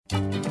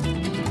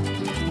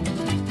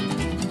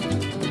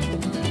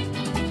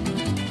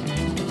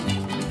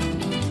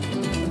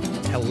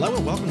Hello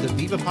and welcome to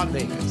Viva Pod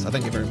Vegas.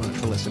 Thank you very much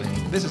for listening.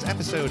 This is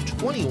episode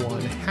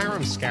 21,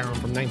 Harum Scarum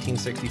from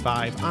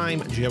 1965.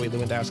 I'm Joey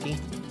Lewandowski.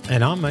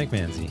 And I'm Mike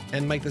Manzi.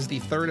 And Mike, this is the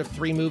third of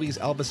three movies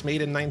Elvis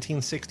made in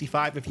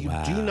 1965. If you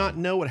do not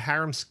know what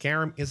Harum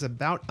Scarum is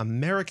about,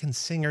 American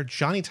singer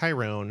Johnny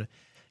Tyrone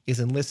is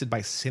enlisted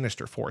by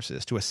sinister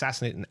forces to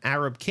assassinate an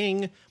Arab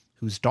king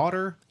whose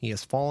daughter he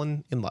has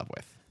fallen in love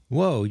with.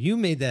 Whoa, you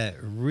made that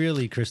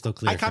really crystal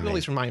clear. I copied at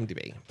least from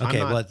IMDb.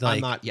 Okay, I'm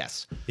not,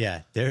 yes.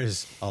 Yeah,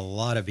 there's a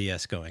lot of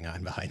BS going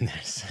on behind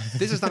this.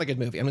 This is not a good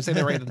movie. I'm going to say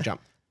that right at the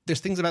jump. There's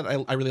things about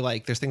it I really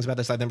like. There's things about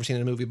this I've never seen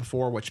in a movie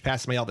before, which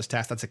passed my Elvis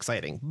test. That's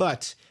exciting.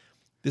 But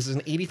this is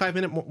an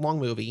 85-minute long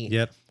movie.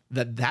 Yep.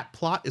 That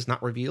plot is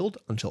not revealed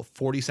until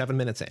 47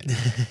 minutes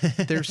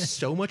in. There's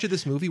so much of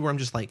this movie where I'm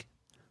just like,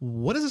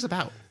 what is this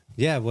about?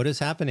 Yeah, what is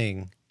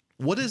happening?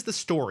 What is the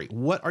story?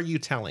 What are you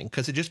telling?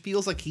 Because it just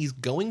feels like he's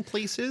going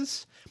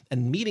places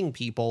and meeting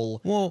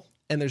people. Well,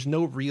 and there's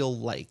no real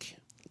like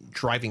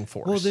driving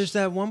force. Well, there's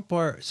that one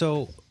part.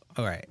 So,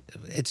 all right,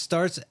 it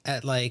starts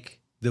at like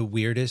the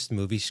weirdest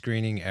movie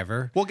screening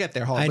ever. We'll get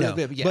there. I know.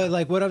 Yeah. But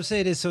like what I'm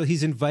saying is, so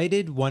he's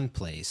invited one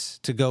place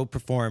to go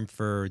perform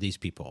for these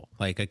people,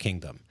 like a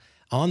kingdom.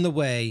 On the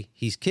way,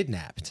 he's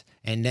kidnapped,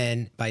 and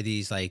then by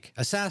these like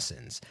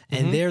assassins,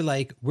 and they're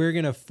like, "We're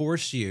gonna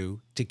force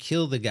you to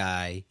kill the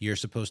guy you're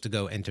supposed to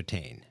go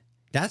entertain."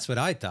 That's what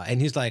I thought,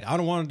 and he's like, "I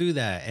don't want to do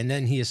that," and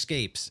then he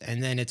escapes,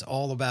 and then it's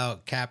all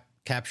about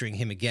capturing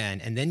him again,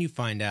 and then you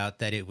find out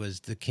that it was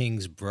the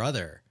king's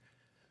brother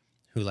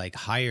who like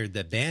hired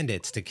the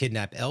bandits to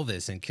kidnap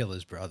Elvis and kill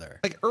his brother.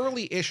 Like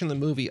early-ish in the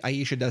movie,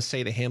 Aisha does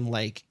say to him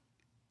like,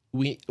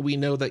 we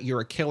know that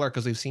you're a killer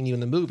because we've seen you in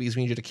the movies.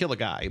 We need you to kill a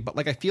guy. But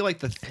like, I feel like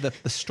the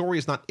story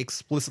is not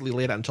explicitly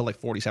laid out until like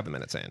 47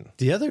 minutes in.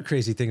 The other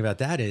crazy thing about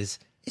that is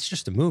it's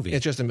just a movie.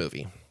 It's just a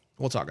movie.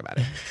 We'll talk about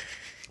it.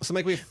 So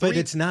Mike, we have three... But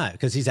it's not,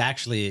 because he's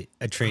actually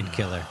a trained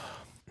killer.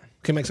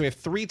 Okay, Mike, so we have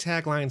three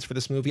taglines for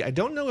this movie. I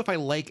don't know if I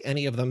like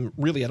any of them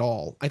really at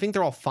all. I think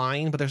they're all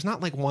fine, but there's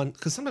not like one,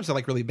 because sometimes they're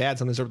like really bad,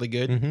 sometimes they're really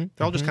good.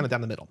 They're all just kind of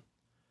down the middle.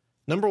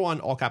 Number one,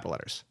 all capital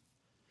letters.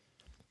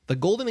 The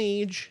golden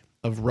age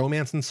of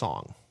romance and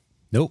song.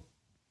 Nope,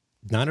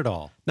 not at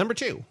all. Number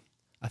two,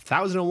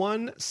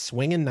 1001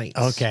 Swingin'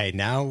 Nights. Okay,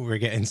 now we're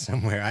getting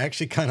somewhere. I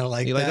actually kind of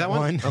like that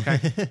one.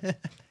 Okay.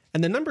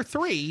 And then number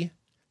three,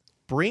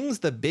 brings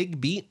the big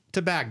beat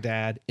to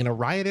Baghdad in a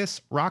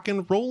riotous rock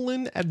and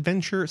rollin'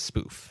 adventure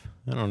spoof.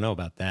 I don't know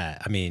about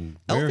that. I mean,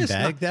 we're in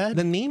Baghdad?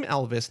 The name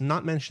Elvis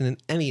not mentioned in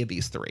any of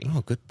these three.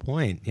 Oh, good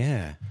point.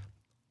 Yeah.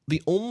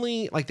 The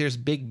only, like, there's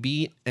big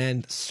beat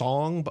and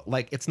song, but,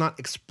 like, it's not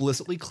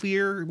explicitly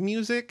clear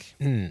music.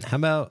 How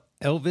about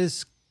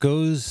Elvis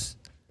goes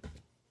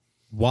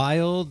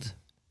wild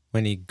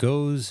when he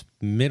goes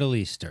Middle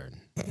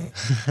Eastern?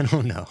 I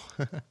don't know.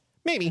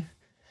 Maybe.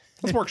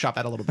 Let's workshop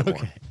that a little bit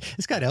more.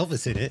 It's got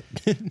Elvis in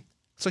it.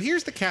 So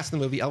here's the cast of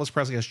the movie. Elvis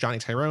Presley as Johnny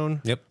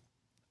Tyrone. Yep.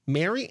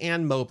 Mary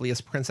Ann Mobley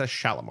as Princess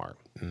Shalimar.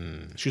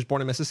 She was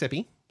born in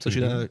Mississippi, so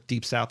she's a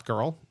Deep South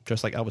girl,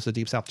 just like Elvis, a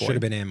Deep South boy. Should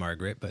have been Anne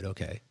Margaret, but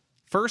okay.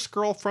 First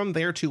girl from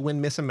there to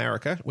win Miss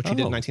America, which she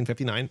did in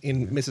 1959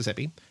 in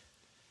Mississippi.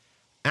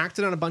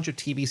 Acted on a bunch of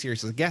TV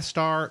series as a guest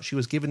star. She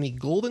was given the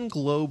Golden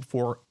Globe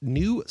for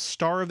New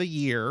Star of the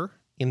Year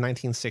in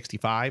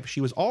 1965.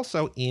 She was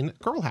also in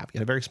Girl Happy,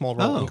 had a very small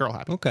role in Girl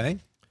Happy. Okay.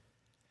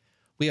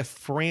 We have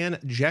Fran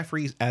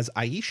Jeffries as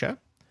Aisha.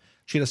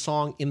 She had a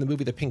song in the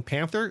movie The Pink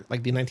Panther,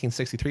 like the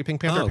 1963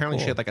 Pink Panther. Apparently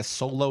she had like a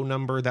solo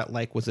number that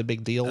like was a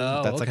big deal.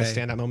 That's like a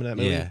standout moment in that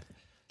movie. Yeah.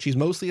 She's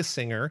mostly a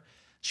singer.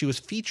 She was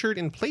featured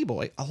in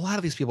Playboy. A lot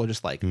of these people are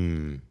just like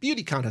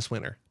beauty contest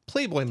winner,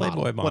 Playboy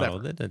model,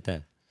 whatever.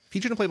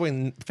 Featured in Playboy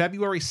in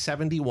February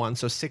 71,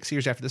 so 6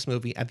 years after this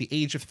movie, at the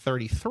age of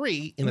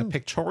 33, in a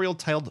pictorial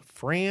titled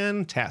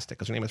Frantastic,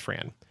 because her name is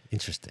Fran.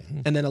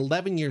 Interesting. And then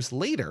 11 years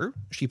later,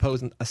 she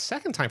posed a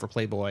second time for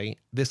Playboy,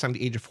 this time at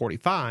the age of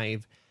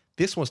 45.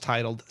 This was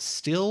titled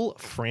Still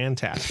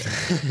Frantastic.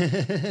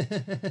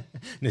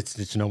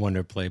 It's no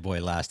wonder Playboy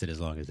lasted as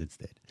long as it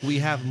did. We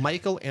have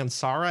Michael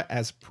Ansara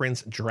as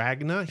Prince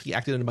Dragna. He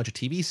acted in a bunch of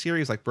TV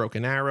series like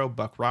Broken Arrow,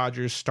 Buck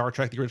Rogers, Star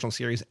Trek, the original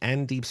series,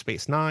 and Deep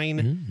Space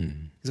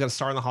Nine. He's got a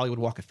star on the Hollywood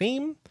Walk of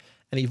Fame.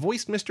 And he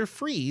voiced Mr.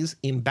 Freeze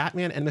in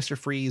Batman and Mr.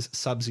 Freeze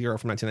Sub-Zero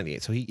from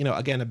 1998. So he,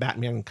 again, a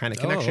Batman kind of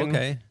connection. Oh,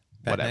 okay.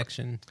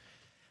 Connection.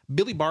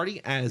 Billy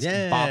Barty as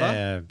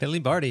Baba. Billy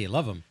Barty,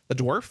 love him. The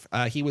dwarf.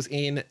 He was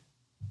in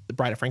The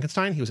Bride of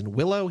Frankenstein. He was in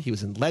Willow. He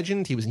was in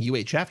Legend. He was in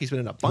UHF. He's been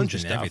in a bunch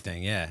of stuff.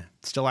 Everything, yeah.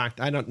 Still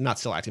not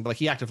still acting, but like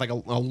he acted for like a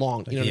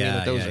long, you know what I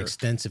mean? Those are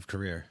extensive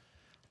career.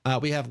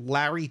 We have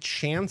Larry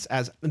Chance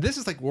as, this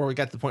is like where we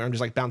got to the point where I'm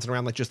just like bouncing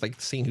around, like just like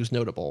seeing who's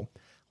notable.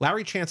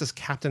 Larry Chance as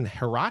Captain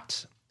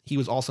Herat. He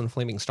was also in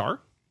Flaming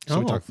Star. So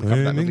we talked about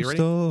that movie already.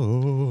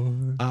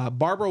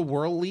 Barbara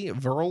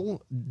Verle,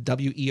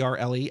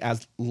 W-E-R-L-E,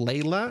 as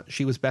Layla.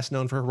 She was best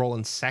known for her role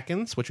in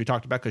Seconds, which we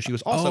talked about because she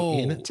was also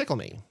in Tickle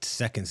Me.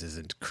 Seconds is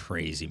a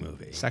crazy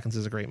movie. Seconds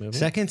is a great movie.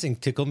 Seconds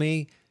and Tickle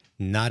Me,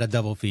 not a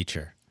double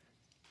feature.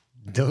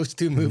 Those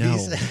two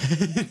movies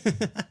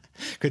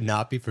could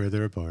not be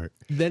further apart.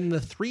 Then the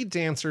three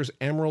dancers,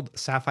 Emerald,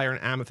 Sapphire,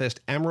 and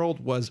Amethyst.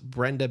 Emerald was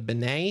Brenda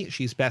Benet.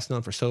 She's best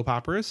known for soap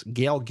operas.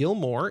 Gail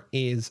Gilmore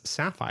is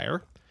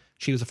Sapphire.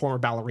 She was a former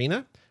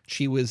ballerina.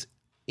 She was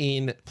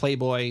in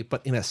Playboy,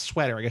 but in a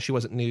sweater. I guess she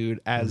wasn't nude,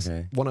 as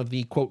one of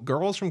the, quote,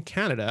 girls from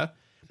Canada.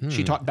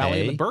 She taught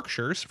ballet in the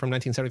Berkshires from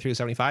 1973 to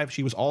 75.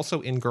 She was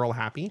also in Girl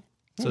Happy.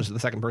 So this is the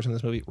second person in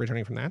this movie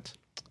returning from that,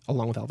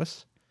 along with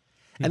Elvis.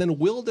 And then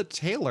Wilda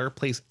Taylor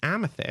plays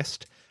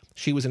Amethyst.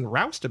 She was in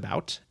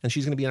Roustabout, and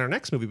she's going to be in our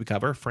next movie we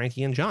cover,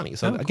 Frankie and Johnny.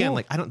 So again,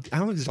 like I don't think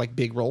there's like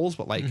big roles,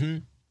 but like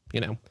you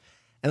know.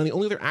 And then the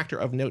only other actor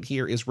of note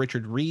here is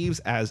Richard Reeves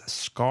as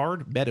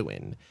Scarred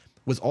Bedouin.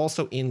 Was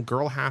also in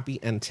Girl Happy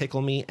and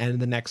Tickle Me, and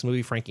the next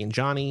movie, Frankie and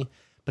Johnny.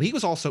 But he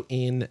was also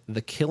in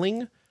The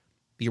Killing,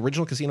 the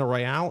original Casino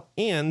Royale,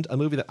 and a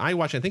movie that I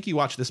watched. I think you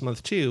watched this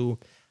month too.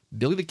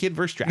 Billy the Kid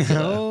vs.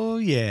 Dracula. Oh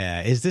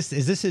yeah, is this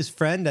his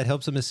friend that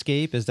helps him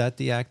escape? Is that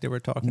the actor we're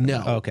talking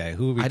about? No. Okay,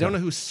 who? Are we I don't know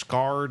who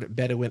Scarred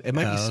Bedouin. It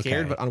might be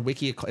Scared, but on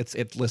Wiki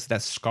it lists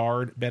as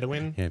Scarred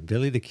Bedouin. Yeah,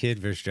 Billy the Kid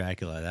vs.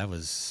 Dracula. That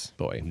was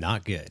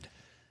not good.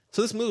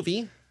 So this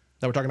movie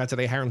that we're talking about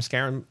today, Harum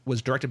Scarum,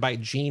 was directed by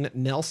Gene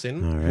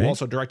Nelson, who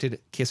also directed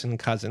Kissin'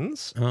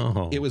 Cousins.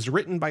 Oh. It was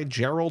written by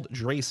Gerald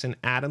Drayson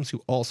Adams,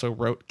 who also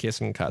wrote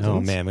Kissin' Cousins.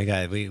 Oh man,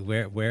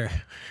 where.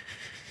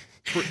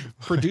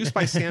 Produced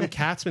by Sam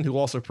Katzman, who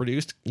also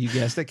produced, you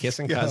guessed it,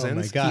 Kissin' Cousins. Oh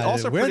my God. He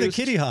also Where are the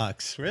Kitty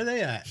Hawks? Where are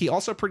they at? He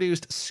also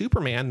produced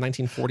Superman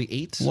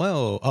 1948.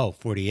 Whoa. Oh,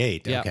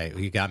 48. Yep. Okay,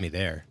 you got me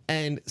there.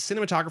 And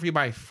cinematography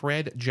by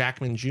Fred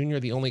Jackman Jr.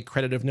 The only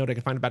credit of note I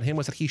could find about him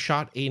was that he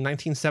shot a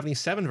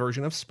 1977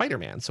 version of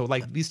Spider-Man. So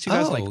like these two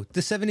guys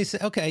the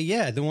 70s. Okay,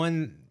 yeah, the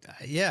one.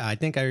 Yeah, I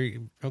think I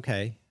know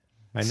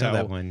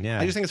that one. Yeah,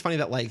 I just think it's funny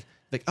that like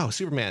oh,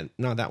 Superman,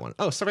 not that one.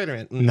 Oh,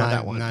 Spider-Man, not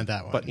that one. Not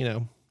that one. But you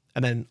know.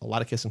 And then a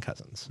lot of Kissin'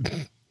 Cousins.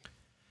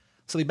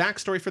 So the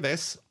backstory for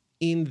this,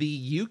 in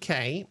the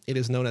UK, it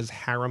is known as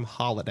Harum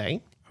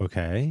Holiday.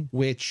 Okay.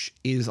 Which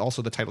is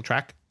also the title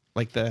track.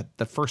 Like the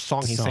first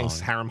song he sings,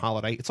 Harum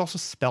Holiday. It's also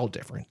spelled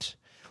different.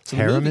 So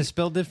Harum is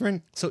spelled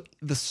different? So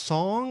the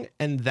song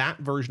and that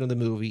version of the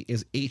movie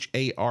is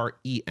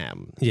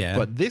Harem. Yeah.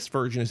 But this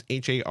version is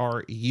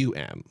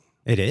Harum.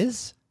 It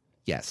is?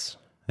 Yes.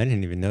 I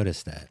didn't even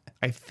notice that.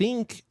 I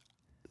think...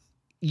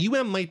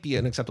 might be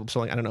an acceptable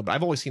spelling. I don't know, but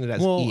I've always seen it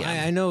as EM.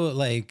 I know,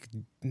 like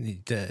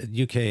the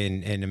UK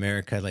and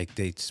America, like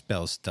they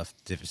spell stuff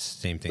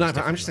same thing. No,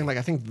 I'm just saying, like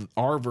I think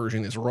our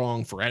version is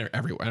wrong for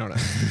everywhere. I don't know.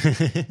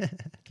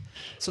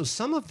 So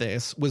some of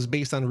this was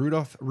based on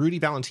Rudy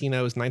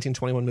Valentino's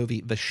 1921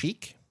 movie The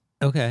Sheik.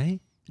 Okay,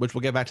 which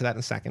we'll get back to that in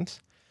a second.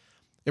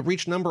 It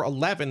reached number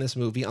 11, this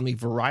movie, on the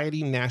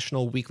Variety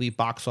National Weekly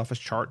Box Office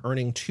chart,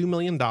 earning $2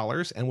 million,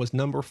 and was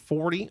number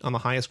 40 on the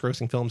highest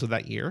grossing films of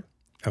that year.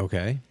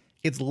 Okay.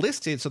 It's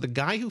listed, so the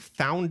guy who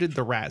founded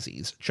the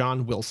Razzies,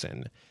 John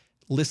Wilson,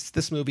 lists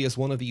this movie as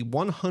one of the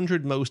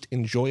 100 most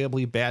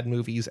enjoyably bad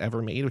movies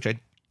ever made, which I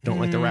don't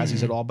like the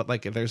Razzies at all, but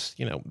like there's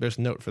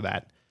note for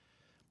that.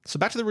 So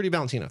back to the Rudy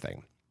Valentino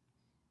thing.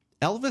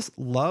 Elvis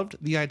loved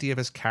the idea of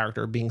his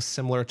character being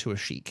similar to a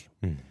sheik,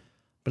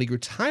 but he grew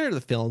tired of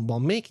the film while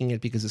making it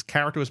because his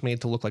character was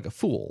made to look like a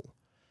fool.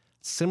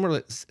 So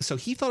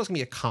he thought it was going to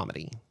be a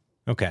comedy.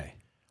 Okay.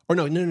 Or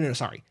no,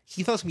 sorry.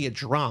 He thought it was going to be a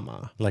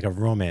drama. Like a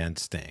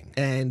romance thing.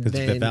 And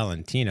then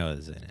Valentino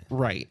is in it.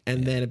 Right.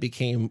 And then it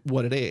became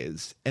what it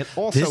is. And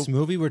also... This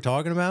movie we're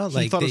talking about?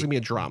 He thought it was going to be a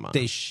drama.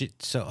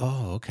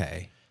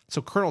 Okay.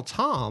 So Colonel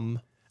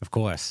Tom... Of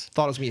course.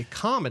 Thought it was going to be a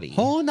comedy.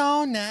 Hold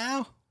on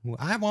now.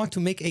 I want to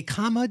make a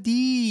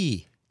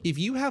comedy. If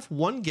you have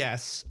one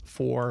guess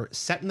for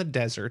Set in the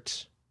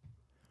Desert,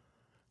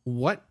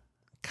 what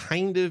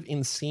kind of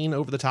insane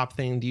over-the-top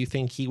thing do you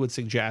think he would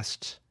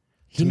suggest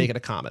to make it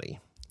a comedy?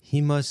 He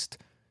must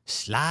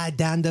slide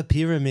down the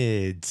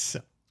pyramids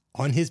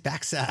on his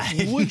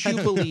backside. Would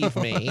you believe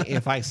me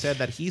if I said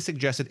that he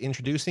suggested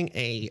introducing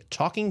a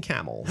talking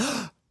camel?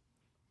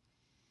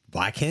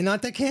 Why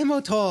cannot the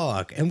camel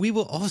talk? And we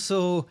will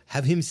also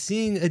have him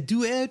sing a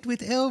duet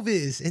with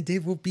Elvis, and they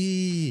will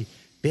be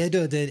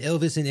better than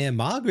Elvis and Aunt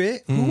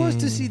Margaret. Who wants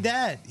to see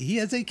that? He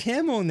has a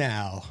camel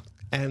now.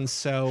 And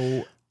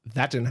so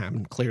that didn't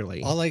happen,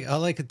 clearly. All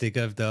I could think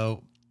of,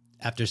 though,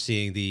 after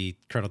seeing the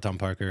Colonel Tom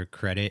Parker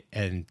credit,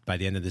 and by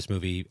the end of this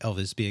movie,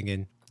 Elvis being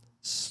in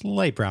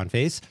slight brown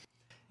face,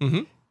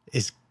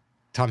 is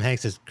Tom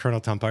Hanks as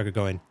Colonel Tom Parker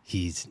going,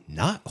 he's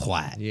not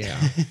white.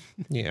 Yeah.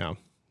 Yeah.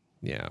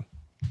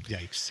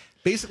 Yikes.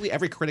 Basically,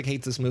 every critic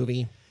hates this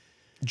movie.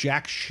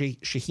 Jack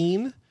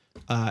Shaheen,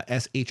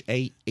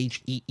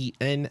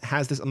 Shaheen,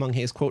 has this among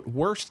his, quote,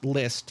 worst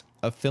list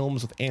of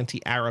films with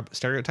anti-Arab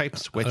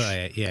stereotypes, which...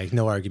 yeah,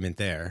 no argument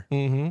there.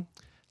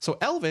 So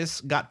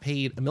Elvis got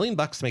paid $1 million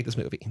to make this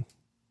movie.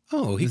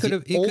 Oh, he could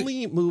have...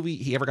 Only movie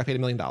he ever got paid $1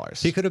 million.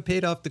 He could have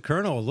paid off the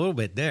Colonel a little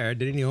bit there.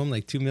 Didn't he owe him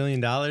like $2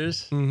 million?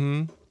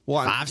 Mm-hmm.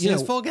 Well, 5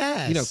 cents full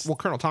gas.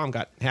 Colonel Tom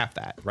got half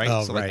that, right?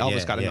 Oh, so like right,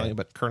 Elvis got $1 million,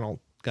 but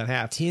Colonel got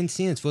half. 10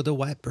 cents for the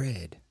white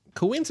bread.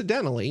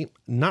 Coincidentally,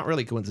 not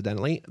really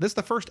coincidentally, this is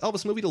the first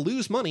Elvis movie to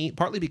lose money,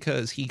 partly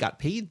because he got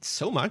paid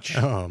so much.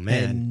 Oh,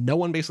 man. And no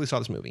one basically saw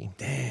this movie.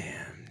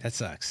 Damn, that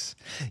sucks.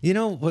 You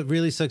know what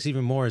really sucks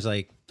even more is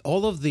like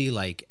all of the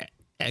like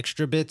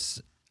extra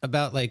bits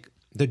about like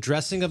the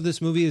dressing of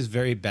this movie is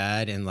very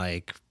bad and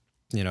like,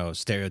 you know,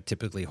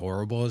 stereotypically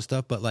horrible and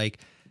stuff. But like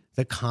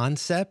the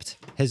concept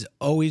has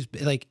always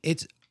been like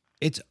it's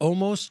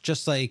almost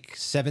just like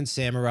Seven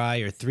Samurai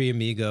or Three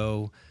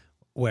Amigo,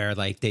 where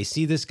like they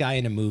see this guy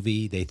in a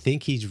movie, they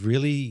think he's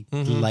really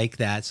like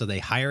that, so they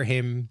hire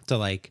him to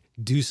like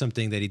do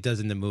something that he does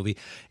in the movie.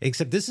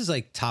 Except this is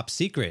like top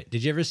secret.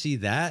 Did you ever see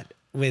that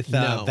with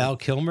No. Val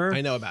Kilmer?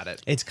 I know about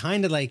it. It's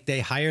kind of like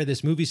they hire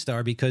this movie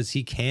star because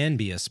he can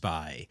be a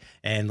spy,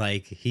 and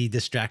like he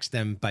distracts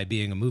them by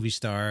being a movie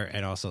star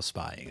and also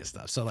spying and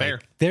stuff. So like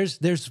Fair.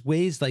 there's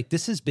ways like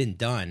this has been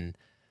done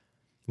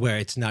where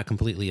it's not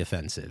completely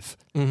offensive.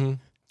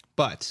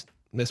 But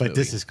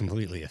this is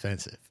completely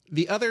offensive.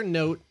 The other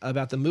note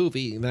about the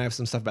movie, and then I have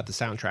some stuff about the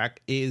soundtrack,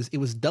 is it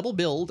was double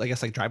billed, I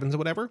guess like drive-ins or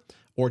whatever,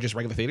 or just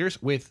regular theaters,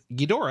 with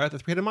Ghidorah, the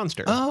three-headed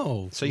monster.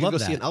 Oh, so you can go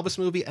see an Elvis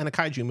movie and a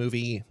kaiju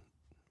movie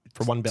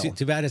for one bill.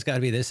 Too bad it's got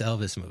to be this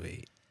Elvis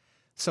movie.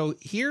 So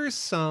here's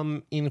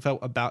some info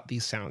about the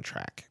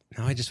soundtrack.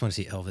 Now I just want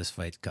to see Elvis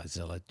fight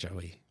Godzilla,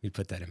 Joey. You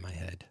put that in my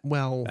head.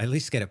 Well, I at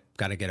least got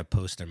to get a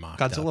poster mocked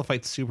Godzilla up.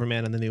 fights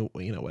Superman and the new,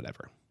 you know,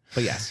 whatever.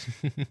 But yes,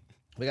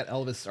 we got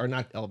Elvis, or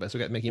not Elvis, we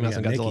got Mickey Mouse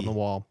and Godzilla on the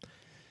wall.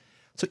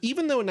 So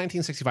even though in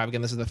 1965,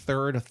 again, this is the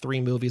third of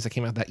three movies that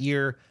came out that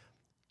year,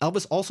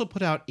 Elvis also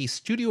put out a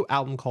studio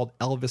album called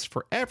Elvis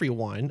for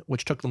Everyone,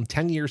 which took them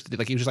 10 years to do.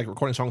 Like, he was just like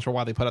recording songs for a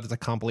while. They put out this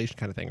like compilation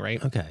kind of thing,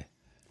 right? Okay.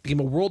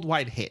 Became a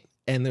worldwide hit.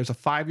 And there's a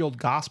 5-year-old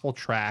gospel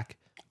track,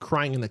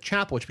 Crying in the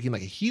Chapel, which became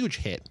like a huge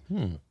hit.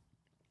 But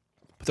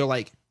they're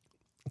like,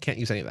 can't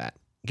use any of that.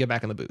 Get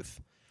back in the booth.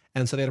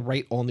 And so they had to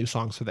write all new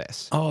songs for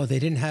this. Oh, they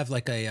didn't have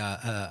like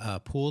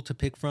a pool to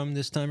pick from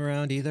this time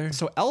around either?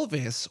 So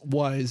Elvis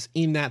was,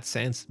 in that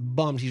sense,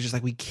 bummed. He's just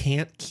like, we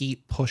can't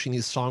keep pushing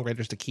these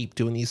songwriters to keep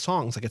doing these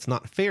songs. Like, it's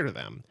not fair to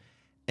them.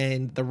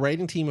 And the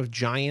writing team of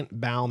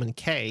Giant, Baum, and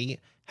Kay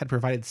had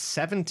provided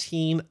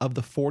 17 of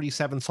the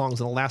 47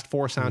 songs in the last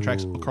 4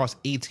 soundtracks across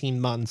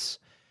 18 months.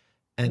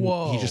 And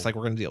he's just like,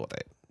 we're going to deal with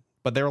it.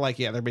 But they were like,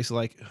 yeah, they're basically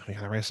like, we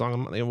got to write a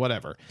song,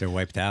 whatever. They're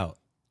wiped out.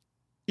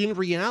 In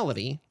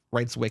reality,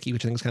 writes Wiki,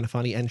 which I think is kind of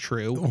funny and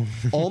true,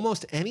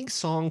 almost any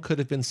song could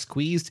have been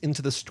squeezed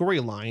into the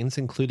storylines,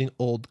 including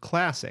old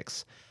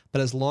classics.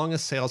 But as long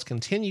as sales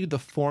continued, the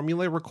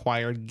formula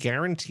required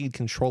guaranteed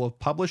control of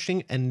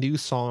publishing and new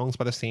songs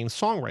by the same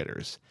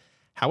songwriters.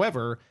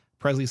 However,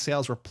 Presley's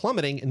sales were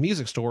plummeting in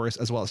music stores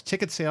as well as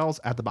ticket sales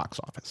at the box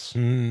office.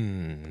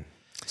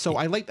 So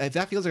I like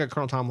that. Feels like a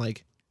Colonel Tom,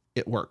 like,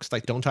 it works.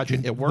 Like, don't touch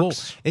it. It works.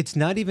 Well, it's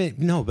not even,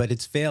 no, but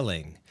it's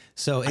failing.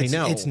 So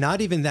it's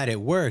not even that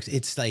it works.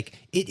 It's like,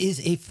 it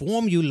is a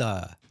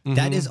formula.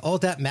 That is all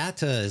that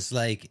matters.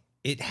 Like,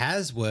 it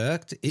has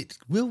worked. It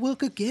will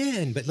work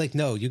again. But like,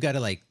 no, you got to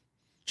like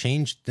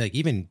change, like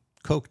even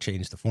Coke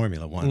changed the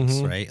formula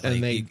once, right? Like,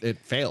 And it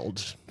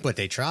failed. but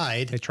they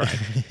tried. They tried.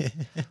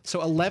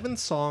 So 11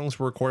 songs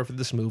were recorded for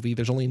this movie.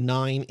 There's only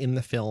 9 in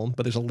the film,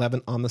 but there's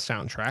 11 on the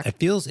soundtrack.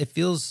 It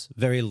feels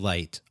very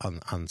light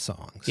on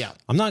songs. Yeah.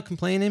 I'm not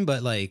complaining,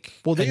 but like,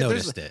 I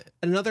noticed it.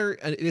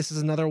 This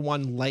is another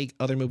one like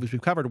other movies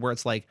we've covered where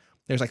it's like,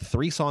 there's like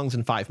 3 songs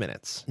in 5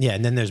 minutes. Yeah,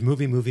 and then there's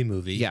movie.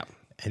 Yeah,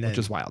 and then which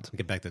is wild.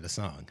 Get back to the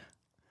song.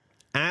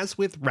 As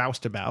with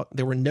Roustabout,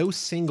 there were no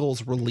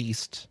singles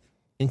released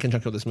in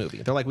conjunction with this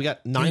movie. They're like, we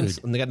got 9,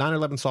 and they got 9 or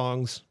 11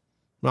 songs.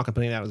 We're not going to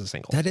put it out as a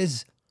single. That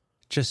is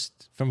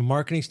just, from a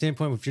marketing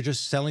standpoint, if you're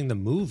just selling the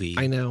movie,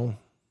 I know.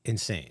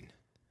 Insane.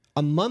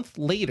 A month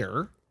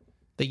later,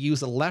 they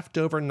used a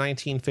leftover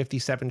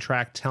 1957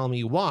 track, Tell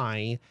Me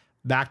Why,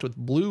 backed with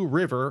Blue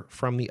River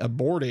from the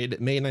aborted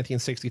May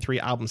 1963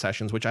 album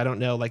sessions, which I don't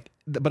know. Like,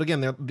 but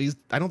again,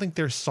 I don't think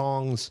they're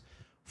songs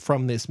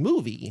from this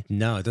movie.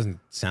 No, it doesn't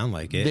sound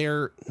like it.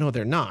 They're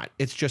not.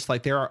 It's just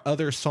like there are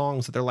other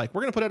songs that they're like,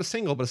 we're going to put out a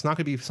single, but it's not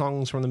going to be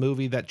songs from the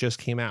movie that just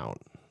came out.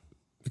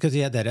 Because he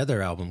had that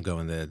other album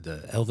going,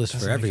 the Elvis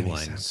for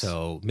Everyone.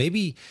 So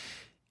maybe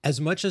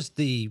as much as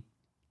the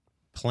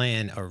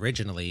plan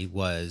originally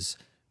was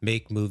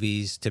make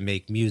movies to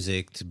make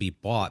music to be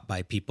bought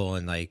by people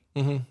and like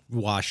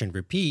wash and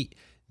repeat,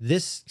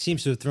 this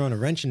seems to have thrown a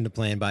wrench in the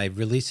plan by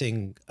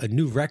releasing a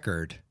new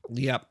record.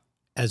 Yep.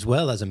 As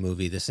well as a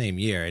movie the same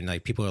year, and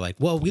like people are like,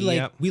 "Well, we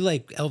like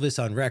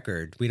Elvis on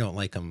record. We don't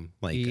like him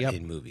like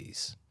in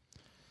movies."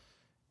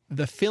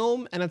 The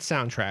film and its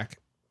soundtrack,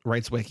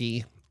 writes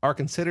Wiki, are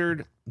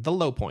considered the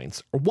low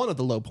points, or one of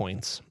the low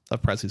points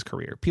of Presley's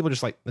career. People are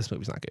just like, this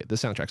movie's not good.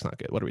 This soundtrack's not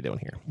good. What are we doing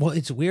here? Well,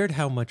 it's weird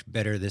how much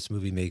better this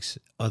movie makes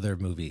other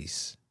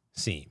movies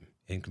seem.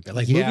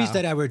 Movies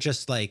that I were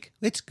just like,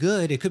 it's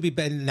good. It could be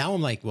better. Now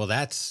I'm like, well,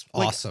 that's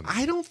awesome.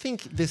 I don't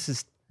think this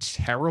is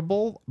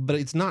terrible, but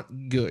it's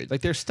not good.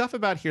 Like, there's stuff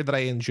about here that I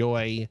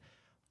enjoy,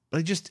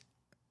 but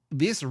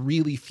this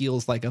really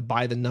feels like a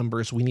by the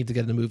numbers, we need to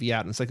get the movie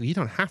out. And it's like, you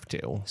don't have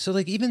to. So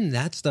like even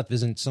that stuff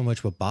isn't so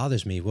much what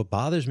bothers me. What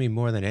bothers me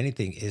more than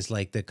anything is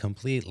like the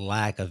complete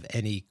lack of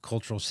any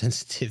cultural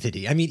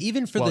sensitivity. I mean,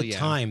 even for the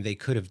time, they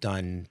could have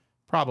done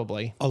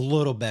probably a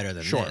little better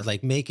than that.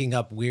 Like making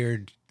up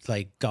weird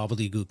like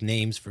gobbledygook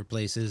names for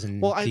places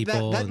and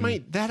people.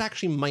 That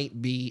actually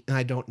might be, and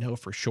I don't know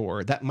for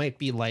sure, that might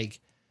be like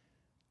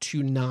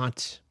to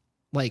not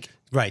like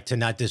to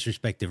not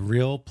disrespect the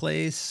real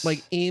place.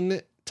 Like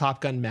in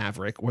Top Gun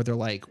Maverick, where they're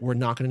like, we're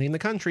not going to name the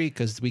country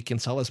because we can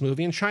sell this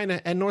movie in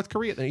China and North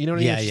Korea. You know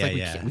what I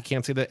mean? We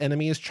can't say the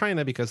enemy is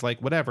China because like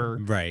whatever.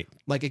 Right.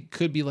 Like it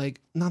could be like,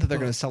 not that they're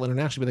going to sell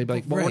internationally, but they'd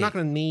be like, well, we're not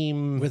going to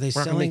name. Were they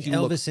selling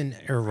Elvis in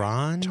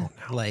Iran? I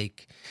don't know.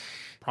 Like,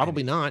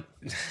 probably not.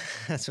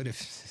 That's what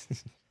it.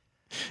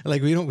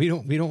 Like we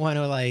don't want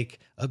to like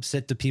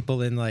upset the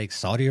people in like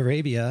Saudi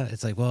Arabia.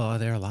 It's like, well, are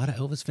there a lot of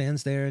Elvis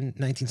fans there in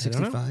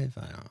 1965?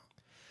 I don't know.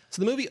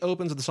 So the movie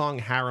opens with the song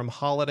Harum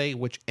Holiday,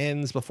 which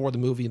ends before the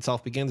movie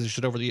itself begins. It's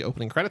just over the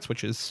opening credits,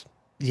 which is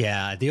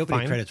the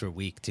opening credits were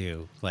weak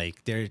too.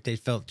 Like they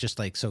felt just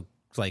like so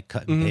like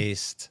cut and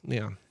paste.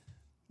 Yeah.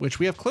 Which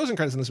we have closing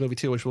credits in this movie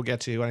too, which we'll get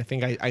to. And I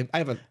think I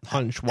have a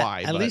hunch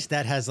why. At least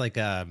that has like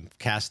a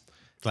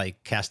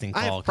casting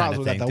call. I have problems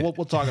with that though.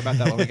 We'll talk about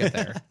that when we get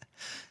there.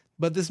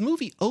 But this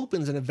movie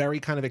opens in a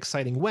very kind of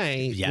exciting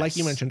way. Yes. Like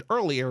you mentioned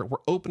earlier, we're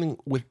opening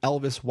with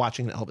Elvis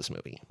watching an Elvis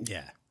movie.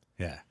 Yeah.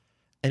 Yeah.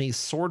 And he's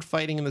sword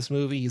fighting in this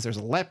movie. There's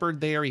a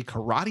leopard there. He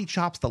karate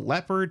chops the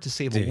leopard to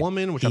save a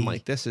woman, which I'm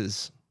like, this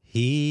is...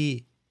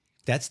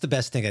 That's the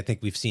best thing I think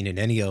we've seen in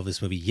any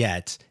Elvis movie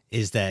yet,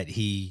 is that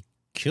he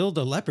killed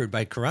a leopard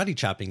by karate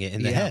chopping it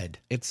in the head.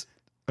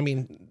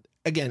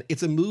 Again,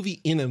 it's a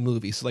movie in a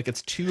movie. So like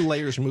it's 2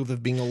 layers removed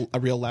of being a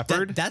real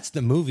leopard. That's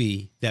the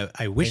movie that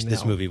I wish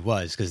this movie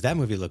was, because that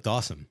movie looked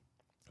awesome.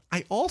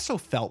 I also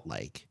felt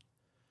like...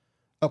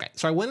 Okay,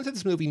 so I went into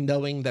this movie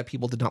knowing that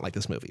people did not like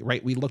this movie,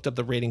 right? We looked up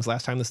the ratings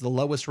last time. This is the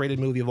lowest rated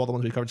movie of all the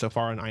ones we covered so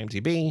far on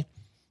IMDb.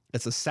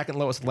 It's the second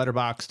lowest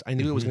Letterboxd. I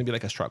knew it was going to be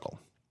like a struggle.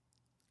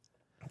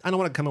 I don't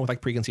want to come in with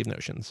like preconceived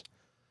notions,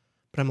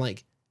 but I'm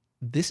like,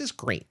 this is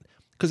great.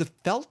 Because it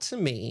felt to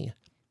me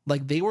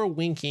like they were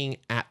winking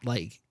at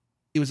like,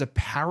 it was a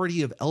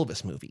parody of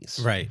Elvis movies.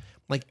 Right.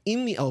 Like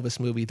in the Elvis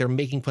movie, they're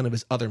making fun of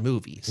his other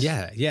movies.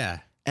 Yeah, yeah.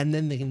 And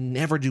then they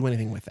never do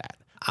anything with that.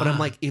 But I'm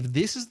like, if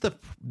this is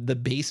the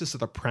basis or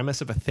the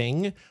premise of a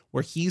thing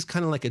where he's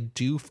kind of like a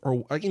doof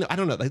or I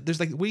don't know, like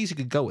there's like ways you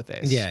could go with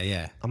this. Yeah,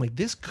 yeah. I'm like,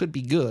 this could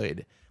be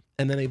good.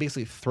 And then they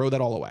basically throw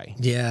that all away.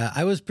 Yeah,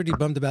 I was pretty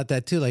bummed about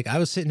that too. Like I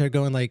was sitting there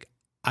going like,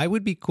 I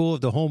would be cool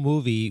if the whole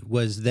movie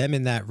was them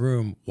in that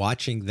room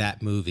watching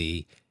that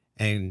movie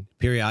and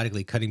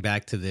periodically cutting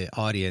back to the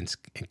audience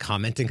and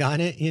commenting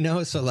on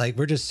it, So like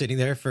we're just sitting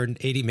there for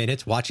 80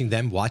 minutes watching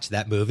them watch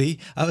that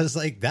movie. I was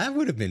like, that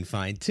would have been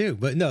fine too.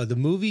 But no, the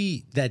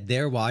movie that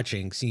they're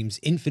watching seems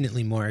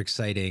infinitely more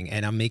exciting.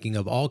 And I'm making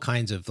up all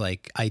kinds of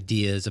like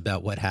ideas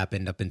about what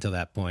happened up until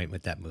that point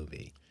with that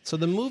movie. So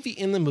the movie,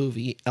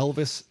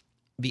 Elvis,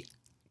 the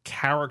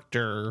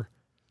character,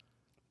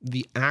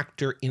 the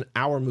actor in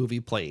our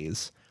movie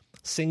plays,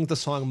 sings the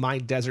song My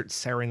Desert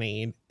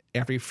Serenade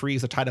after he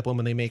frees the tied up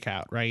woman they make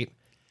out, right?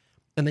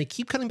 And they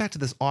keep cutting back to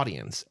this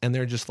audience and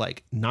they're just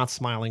like not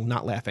smiling,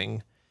 not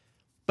laughing.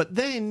 But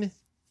then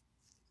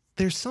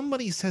there's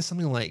somebody who says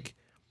something like,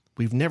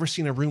 we've never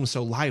seen a room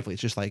so lively.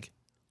 It's just like,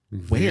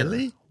 where?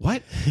 Really?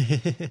 What?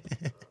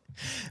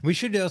 We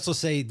should also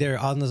say they're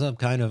on some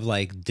kind of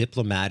like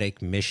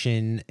diplomatic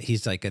mission.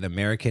 He's like an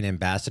American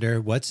ambassador.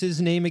 What's his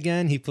name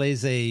again? He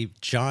plays a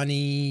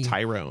Johnny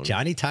Tyrone.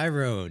 Johnny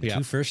Tyrone. Yeah.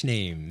 2 first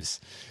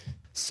names.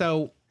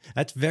 So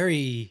that's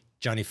very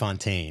Johnny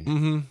Fontaine.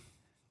 Mm-hmm.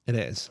 It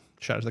is.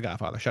 Shout out to The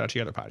Godfather. Shout out to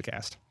your other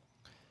podcast.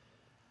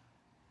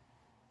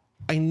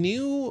 I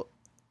knew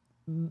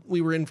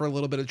we were in for a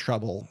little bit of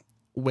trouble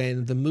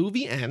when the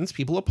movie ends.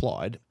 People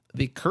applaud.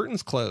 The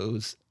curtains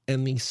close,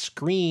 and the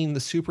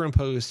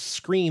superimposed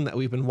screen that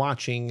we've been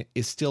watching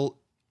is still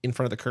in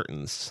front of the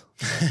curtains.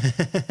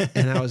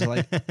 And I was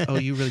like, oh,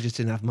 you really just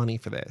didn't have money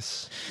for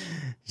this.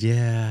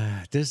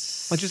 Yeah.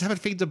 Like just have it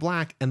fade to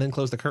black and then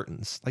close the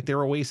curtains. Like there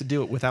are ways to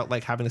do it without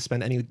like having to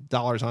spend any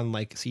dollars on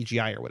like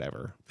CGI or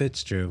whatever.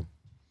 That's true.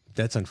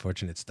 That's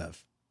unfortunate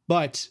stuff.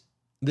 But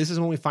this is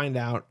when we find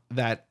out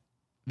that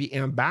the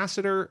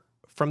ambassador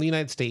from the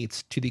United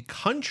States to the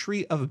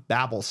country of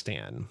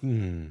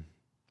Babelstan.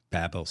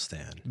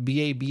 Babelstan.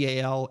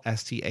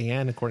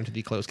 Babalstan, according to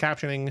the closed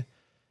captioning,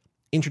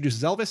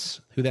 introduces Elvis,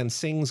 who then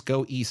sings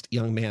Go East,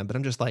 Young Man. But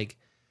I'm just like,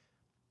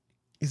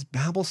 is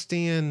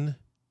Babelstan...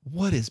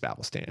 What is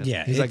Babelstan?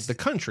 Yeah. He's like, the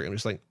country. I'm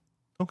just like,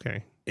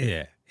 okay.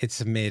 Yeah.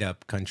 It's a made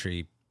up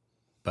country,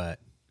 but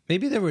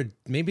maybe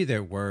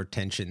there were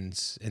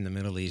tensions in the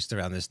Middle East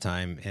around this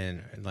time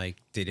and like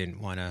they didn't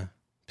want to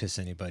piss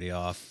anybody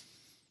off.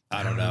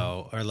 I don't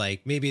know. Or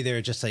like maybe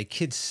they're just like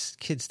kids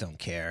don't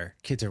care.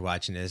 Kids are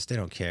watching this, they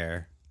don't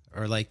care.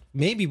 Or like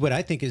maybe what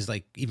I think is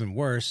like even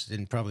worse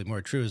and probably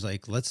more true is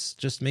like let's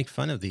just make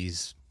fun of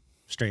these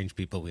strange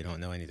people we don't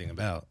know anything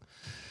about.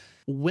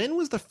 when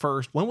was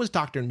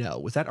Dr. No?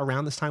 Was that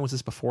around this time? Was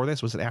this before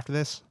this? Was it after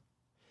this?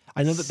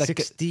 I know that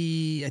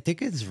 60, I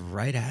think it's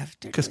right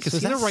after. Because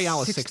Casino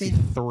Royale is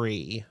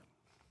 63.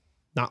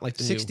 Not like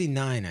the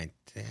 69,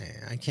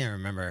 I can't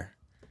remember.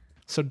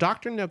 So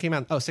Dr. No came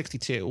out,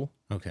 62.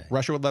 Okay.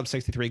 Russia With Love,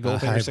 63.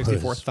 Goldfinger,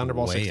 64.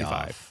 Thunderball, 65.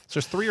 Off. So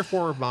there's 3 or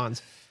 4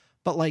 Bonds.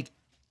 But like,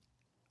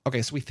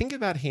 okay, so we think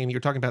about him, you're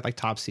talking about like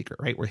Top Secret,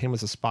 right? Where him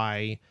as a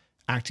spy,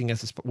 acting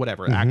as a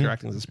whatever, actor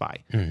acting as a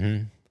spy.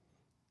 Mm-hmm.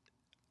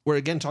 We're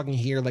again talking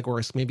here, like,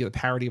 or maybe a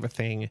parody of a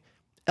thing.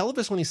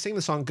 Elvis, when he's singing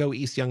the song Go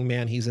East Young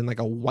Man, he's in like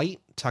a white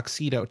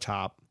tuxedo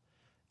top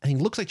and he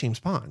looks like James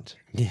Bond.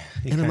 Yeah.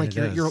 And I'm like,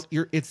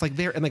 you're it's like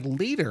there. And like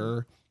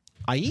later,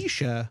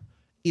 Aisha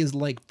is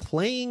like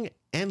playing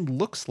and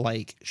looks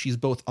like she's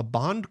both a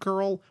Bond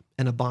girl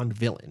and a Bond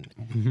villain.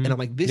 Mm-hmm. And I'm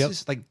like, this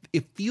is like,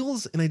 it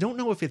feels, and I don't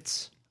know if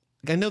it's,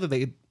 like, I know that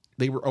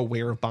they were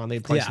aware of Bond. They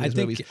had played some of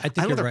these movies. I think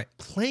don't know you're if they're right.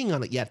 playing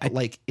on it yet, but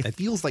like it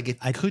feels like it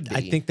could be.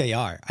 I think they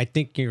are. I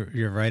think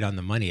you're right on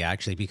the money,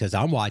 actually, because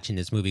I'm watching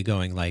this movie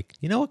going like,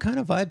 you know what kind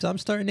of vibes I'm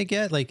starting to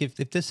get? Like if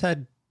this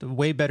had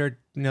way better,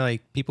 you know,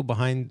 like people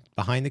behind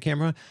the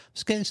camera,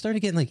 I'm starting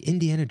getting like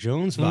Indiana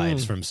Jones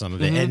vibes from some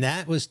of it. And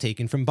that was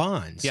taken from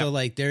Bond. Yeah. So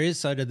like there is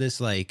sort of this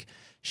like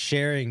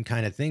sharing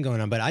kind of thing going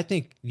on. But I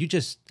think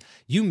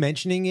you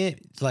mentioning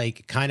it,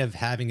 like kind of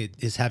having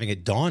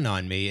it dawn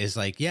on me is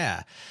like,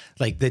 yeah,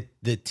 like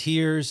the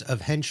tiers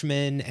of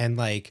henchmen and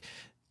like,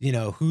 you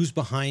know, who's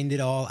behind it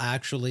all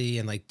actually,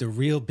 and like the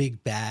real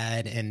big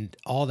bad and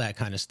all that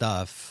kind of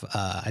stuff.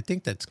 I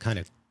think that's kind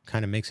of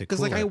makes it because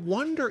cooler. like I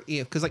wonder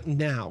if, because like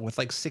now with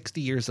like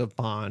 60 years of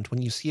Bond,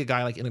 when you see a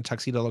guy like in a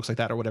tuxedo that looks like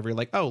that or whatever, you're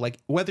like, oh, like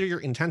whether you're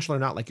intentional or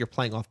not, like you're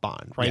playing off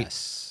Bond, right?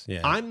 Yes.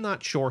 Yeah. I'm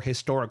not sure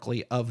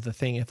historically of the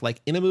thing if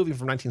like in a movie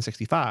from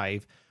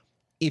 1965,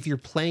 if you're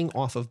playing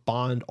off of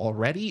Bond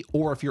already,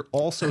 or if you're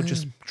also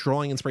just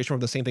drawing inspiration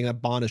from the same thing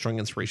that Bond is drawing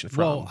inspiration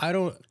from.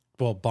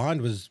 Well,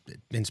 Bond was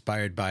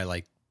inspired by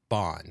like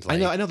Bond.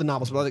 Like, I know the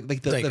novels, but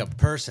like a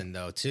person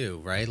though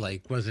too, right?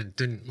 Like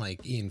didn't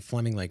like Ian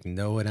Fleming like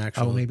know an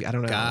actual maybe I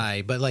don't know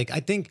guy, but like I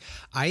think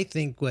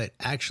what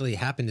actually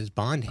happened is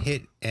Bond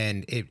hit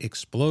and it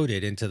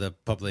exploded into the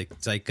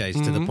public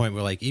zeitgeist to the point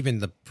where like even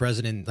the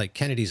president, like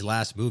Kennedy's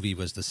last movie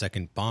was the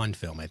second Bond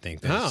film, I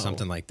think,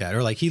 something like that,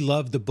 or like he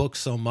loved the book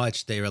so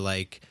much they were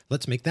like,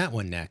 let's make that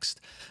one next.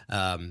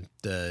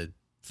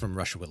 From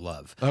Russia With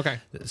Love. Okay.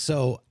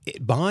 So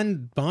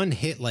Bond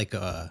hit like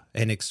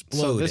and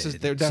exploded. So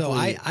they're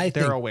definitely,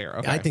 they're aware.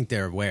 Okay. I think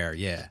they're aware.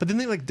 Yeah. But then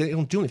they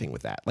don't do anything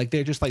with that. Like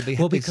they're just like,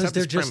 because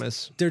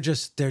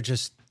they're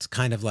just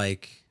kind of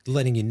like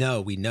letting you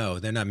know, we know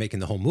they're not making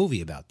the whole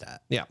movie about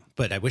that. Yeah.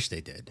 But I wish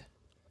they did.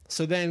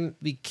 So then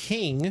the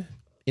king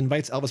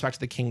invites Elvis back to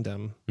the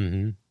kingdom.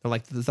 Mm-hmm. They're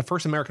like, this is the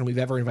first American we've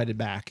ever invited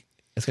back.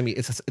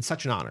 It's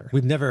such an honor.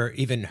 We've never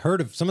even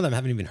heard of, some of them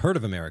haven't even heard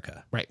of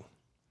America. Right.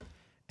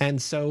 And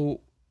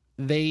so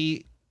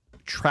they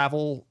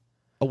travel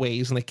a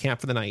ways and they camp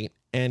for the night,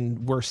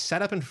 and we're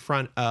set up in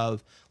front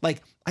of,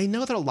 like, I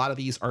know that a lot of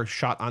these are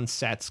shot on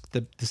sets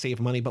to save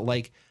money, but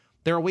like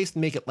there are ways to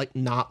make it like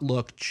not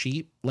look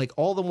cheap. Like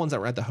all the ones that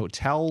were at the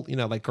hotel, you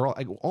know, like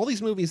all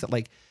these movies that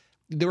like,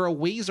 there are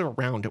ways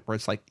around it where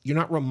it's like, you're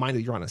not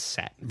reminded you're on a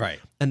set. Right.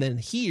 And then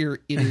here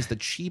it is the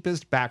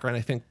cheapest background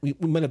I think we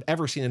might have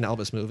ever seen in an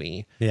Elvis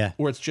movie. Yeah.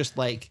 Where it's just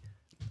like,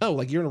 oh,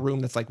 like you're in a room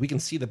that's like, we can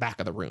see the back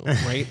of the room,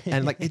 right?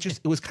 And like, it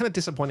was kind of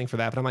disappointing for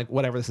that, but I'm like,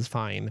 whatever, this is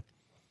fine.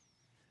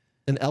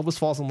 And Elvis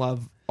falls in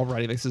love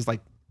already. This is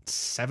like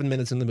 7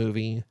 minutes in the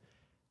movie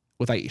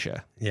with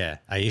Aisha. Yeah,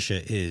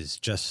 Aisha is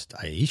just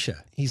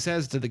Aisha. He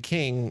says to the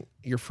king,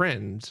 your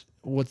friend,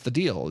 what's the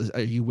deal? Are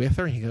you with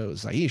her? He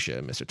goes,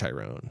 Aisha, Mr.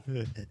 Tyrone,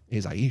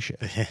 is Aisha.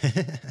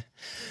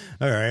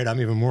 All right, I'm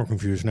even more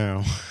confused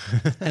now.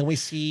 And we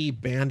see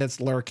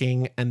bandits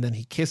lurking, and then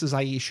he kisses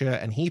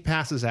Aisha, and he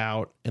passes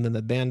out, and then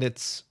the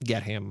bandits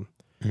get him.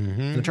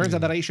 Mm-hmm. And it turns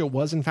out that Aisha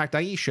was, in fact,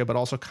 Aisha, but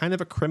also kind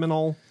of a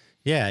criminal.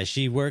 Yeah,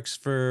 she works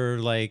for,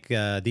 like,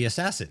 the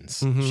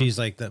assassins. Mm-hmm. She's,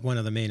 like, one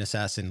of the main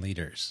assassin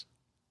leaders.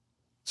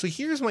 So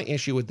here's my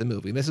issue with the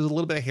movie. This is a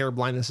little bit of hair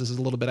blindness. This is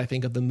a little bit, I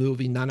think, of the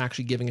movie not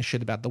actually giving a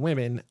shit about the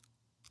women.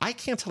 I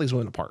can't tell these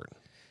women apart.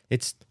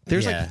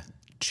 There's like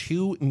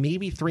 2,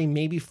 maybe 3,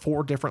 maybe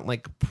 4 different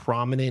like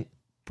prominent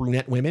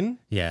brunette women.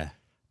 Yeah.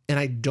 And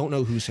I don't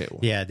know who's who.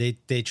 Yeah,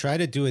 they try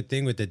to do a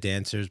thing with the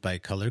dancers by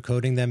color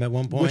coding them at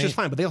one point. Which is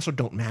fine, but they also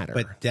don't matter.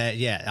 But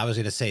I was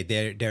going to say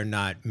they're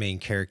not main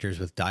characters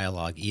with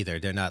dialogue either.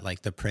 They're not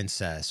like the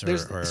princess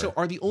so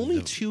are the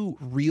only 2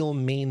 real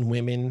main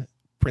women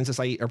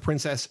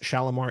Princess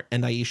Shalimar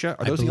and Aisha?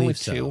 Are those the only 2?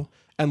 So.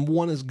 And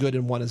one is good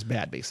and one is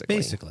bad, basically.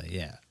 Basically,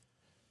 yeah.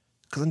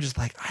 Because I'm just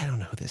like, I don't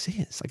know who this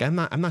is. Like, I'm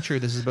not sure who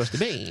this is supposed to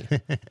be.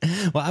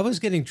 Well, I was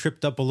getting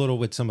tripped up a little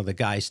with some of the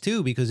guys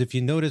too, because if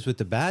you notice with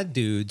the bad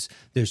dudes,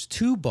 there's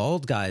 2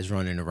 bald guys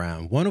running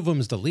around. One of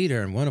them's the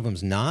leader and one of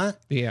them's not.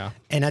 Yeah.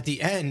 And at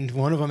the end,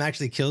 one of them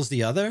actually kills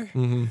the other.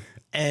 Mm-hmm.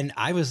 And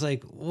I was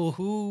like, well,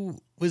 who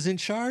was in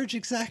charge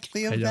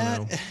exactly of that?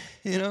 Know.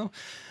 You know?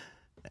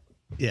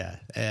 Yeah.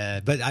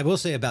 But I will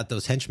say about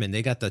those henchmen,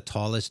 they got the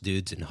tallest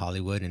dudes in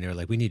Hollywood, and they're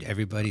like, we need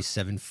everybody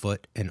 7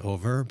 foot and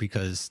over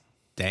because,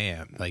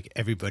 damn, like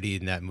everybody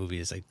in that movie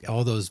is like,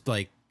 all those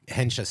like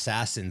hench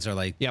assassins are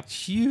like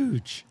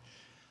huge.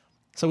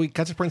 So we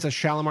cut to Princess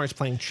Shalimar's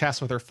playing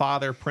chess with her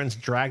father. Prince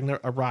Dragna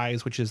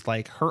arrives, which is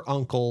like her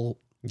uncle,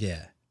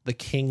 the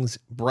king's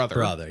brother,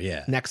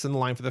 next in the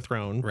line for the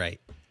throne. Right.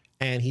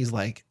 And he's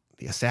like,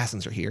 the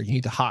assassins are here. You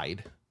need to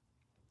hide.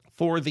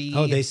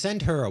 They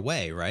send her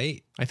away,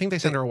 right? I think they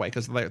send her away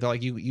because they're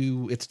like,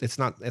 it's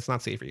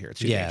not safe for you here. It's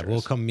too dangerous.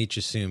 We'll come meet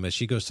you soon. But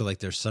she goes to like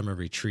their summer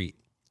retreat.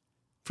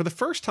 For the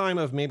first time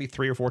of maybe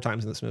 3 or 4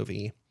 times in this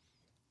movie,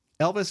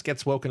 Elvis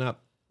gets woken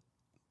up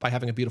by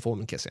having a beautiful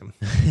woman kiss him.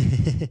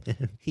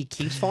 He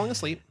keeps falling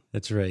asleep.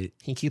 That's right.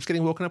 He keeps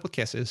getting woken up with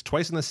kisses.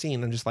 Twice in the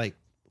scene, I'm just like...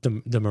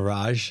 The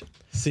Mirage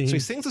scene? So he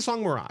sings the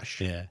song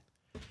Mirage. Yeah.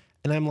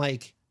 And I'm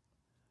like,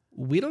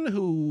 we don't know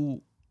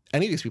who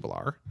any of these people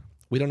are.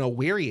 We don't know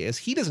where he is.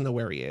 He doesn't know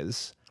where he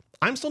is.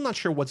 I'm still not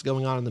sure what's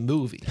going on in the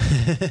movie.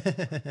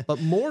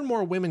 But more and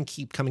more women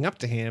keep coming up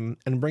to him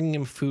and bringing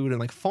him food and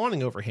like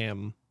fawning over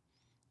him.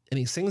 And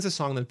he sings a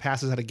song, then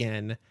passes out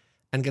again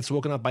and gets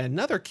woken up by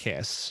another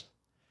kiss.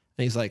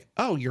 And he's like,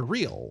 oh, you're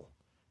real.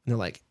 And they're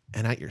like,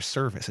 and at your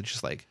service. It's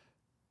just like,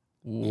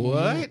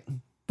 what?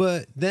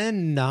 But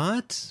then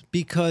not,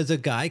 because a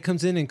guy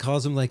comes in and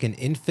calls him like an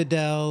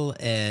infidel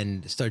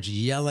and starts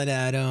yelling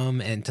at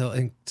him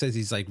and says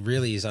he's like,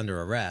 really, he's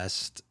under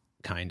arrest.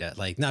 Kind of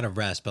like not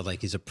arrest, but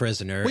like he's a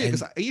prisoner. Wait,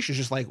 because Aisha's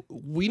just like,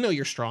 we know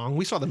you're strong.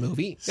 We saw the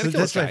movie. So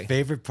that's my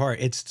favorite part.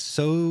 It's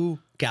so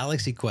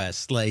Galaxy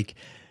Quest. Like,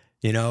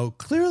 you know,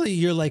 clearly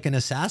you're like an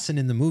assassin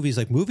in the movies.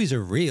 Like, movies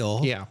are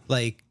real. Yeah.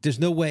 Like, there's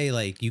no way,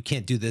 like, you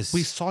can't do this.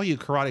 We saw you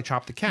karate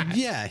chop the cat.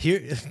 Yeah.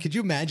 Here, could you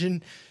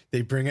imagine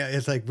they bring out,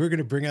 it's like, we're going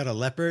to bring out a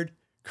leopard,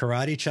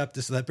 karate chop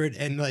this leopard,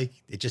 and like,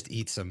 it just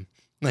eats him.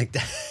 Like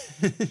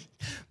that.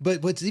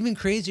 But what's even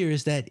crazier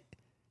is that,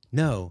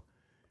 no,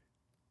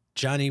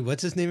 Johnny,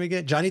 what's his name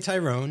again? Johnny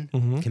Tyrone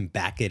can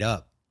back it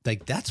up.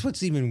 Like, that's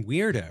what's even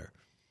weirder.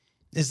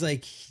 It's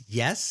like,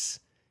 yes,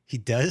 he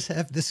does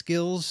have the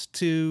skills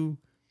to,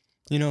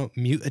 you know,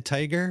 mute a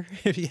tiger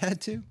if he had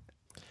to.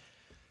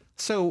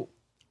 So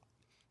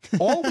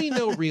all we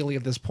know really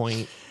at this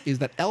point is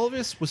that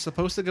Elvis was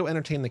supposed to go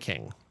entertain the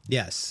king.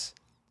 Yes.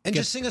 And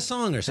just sing a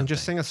song or something. And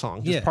just sing a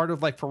song. Just part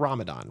of like for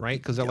Ramadan,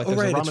 right? Because they're like, there's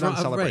a Ramadan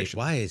celebration.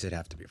 Right. Why does it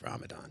have to be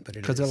Ramadan? But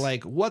because they're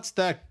like, what's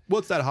that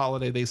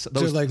holiday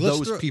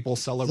those people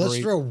celebrate? Let's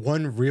throw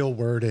one real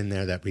word in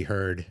there that we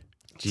heard.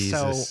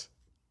 Jesus. So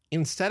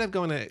instead of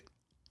going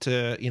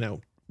to you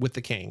know, with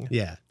the king,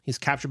 he's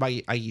captured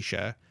by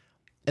Aisha.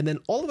 And then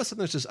all of a sudden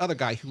there's this other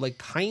guy who like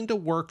kind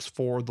of works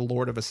for the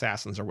Lord of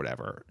Assassins or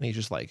whatever. And he's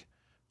just like,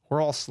 we're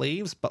all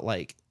slaves, but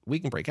like we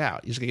can break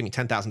out. You're just gonna give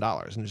me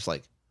 $10,000. And just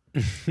like,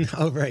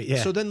 oh, right.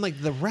 Yeah. So then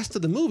like the rest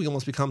of the movie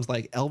almost becomes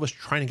like Elvis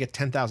trying to get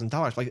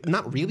 $10,000. Like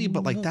not really,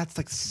 but like that's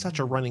like such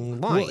a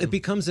running line. Well, it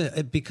becomes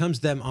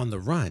them on the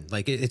run.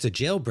 Like it's a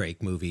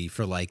jailbreak movie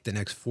for like the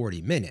next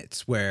 40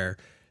 minutes where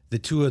the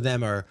two of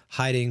them are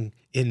hiding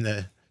in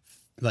the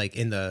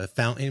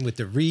fountain with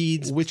the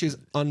reeds, which is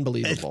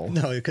unbelievable.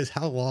 No, because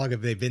how long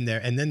have they been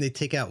there? And then they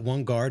take out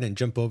one guard and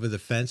jump over the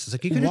fence. It's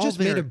like, you could have just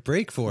made a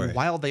break for it.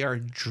 While they are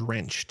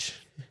drenched.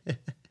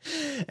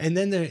 And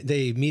then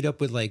they meet up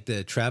with like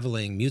the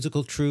traveling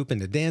musical troupe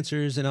and the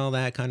dancers and all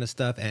that kind of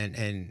stuff.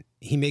 And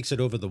he makes it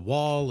over the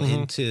wall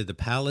into the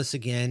palace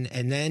again.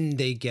 And then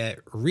they get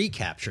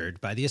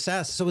recaptured by the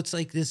assassins. So it's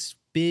like this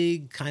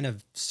big kind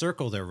of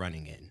circle they're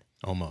running in.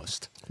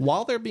 Almost.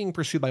 While they're being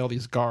pursued by all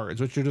these guards,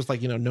 which are just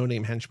like, you know,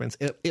 no-name henchmen,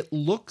 it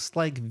looks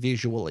like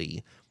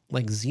visually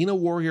like Xena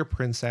Warrior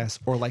Princess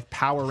or like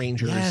Power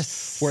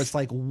Rangers, where it's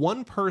like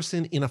one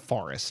person in a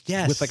forest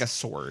with like a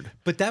sword.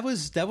 But that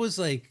was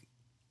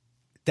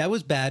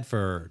bad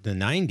for the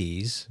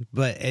 90s,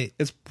 but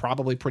it's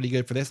probably pretty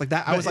good for this. Like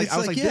that, I was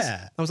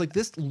like,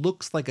 this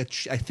looks like a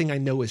thing I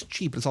know is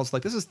cheap. It's also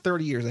like, this is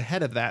 30 years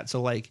ahead of that. So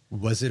like,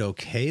 was it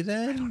okay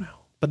then? I don't know.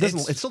 But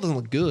it still doesn't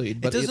look good.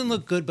 But it doesn't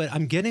look good, but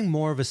I'm getting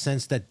more of a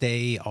sense that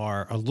they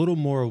are a little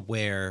more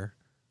aware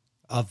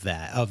of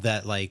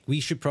that. Like, we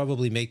should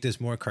probably make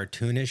this more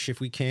cartoonish if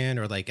we can,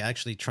 or like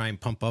actually try and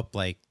pump up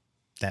like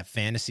that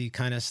fantasy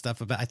kind of stuff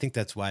about. I think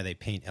that's why they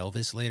paint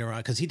Elvis later on,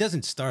 because he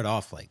doesn't start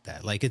off like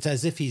that. Like, it's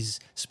as if he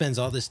spends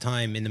all this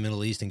time in the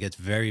Middle East and gets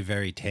very,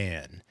 very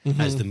tan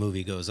as the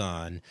movie goes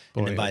on.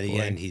 And then by the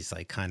end, he's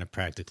like kind of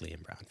practically in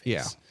brown face.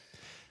 Yeah.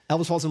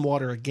 Elvis falls in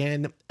water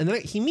again. And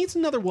then he meets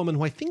another woman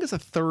who I think is a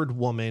third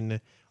woman.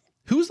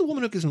 Who's the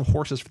woman who gives him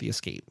horses for the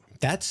escape?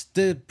 That's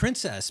the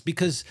princess,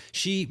 because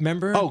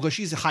remember? Oh, because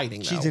she's hiding,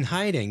 though. She's in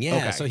hiding, yeah.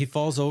 Okay. So he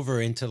falls over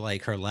into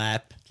like her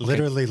lap,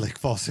 literally like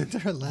falls into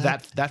her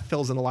lap. That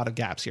fills in a lot of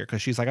gaps here,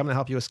 because she's like, I'm going to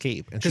help you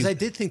escape. Because I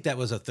did think that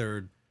was a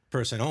third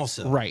person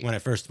also. Right. When I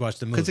first watched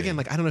the movie. Because again,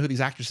 like, I don't know who these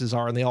actresses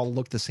are, and they all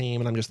look the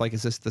same, and I'm just like,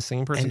 is this the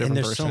same person,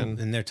 different person?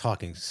 And they're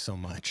talking so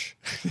much.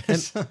 They're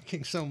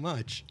talking so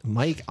much.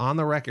 Mike on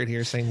the record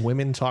here saying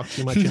women talk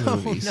too much in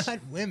movies. Not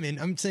women.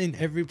 I'm saying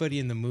everybody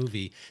in the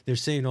movie. They're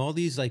saying all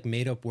these like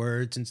made up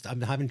words and stuff.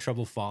 I'm having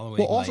trouble following.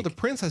 Well, also the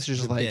princess is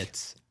just like,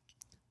 bits.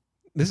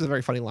 This is a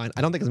very funny line.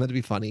 I don't think it's meant to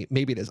be funny.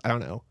 Maybe it is. I don't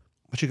know.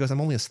 But she goes,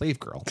 I'm only a slave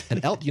girl.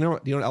 And do you know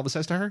what Elvis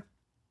says to her?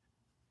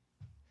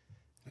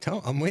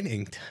 I'm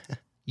winning.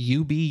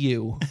 You be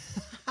you.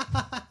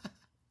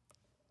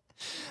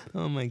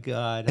 Oh my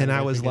God. And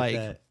I was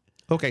like,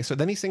 okay, so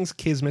then he sings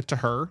Kismet to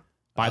her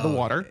by the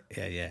water.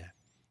 Yeah.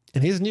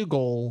 And his new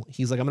goal,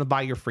 he's like, I'm going to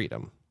buy your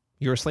freedom.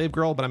 You're a slave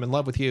girl, but I'm in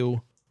love with you. I'm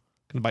going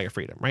to buy your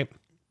freedom, right?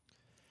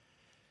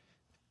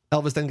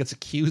 Elvis then gets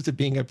accused of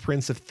being a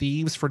prince of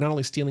thieves for not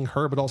only stealing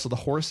her, but also the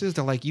horses.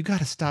 They're like, you got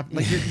to stop.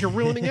 Like, you're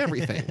ruining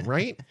everything,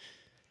 right?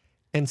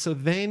 And so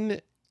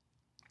then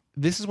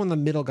this is when the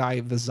middle guy,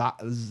 the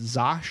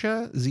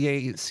Zasha,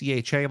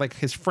 Z-A-C-H-A, like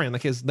his friend,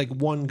 like his like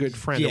one good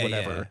friend or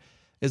whatever,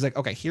 is like,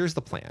 okay, here's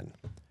the plan.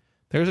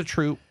 There's a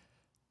troupe.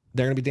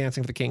 They're going to be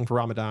dancing for the king for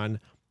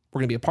Ramadan. We're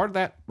going to be a part of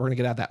that. We're going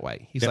to get out that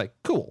way. He's like,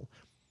 cool.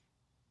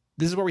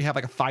 This is where we have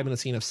like a 5-minute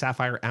scene of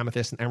Sapphire,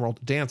 Amethyst, and Emerald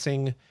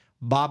dancing.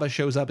 Baba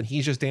shows up and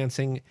he's just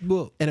dancing.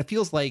 Well, and it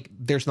feels like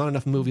there's not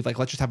enough movie. Like,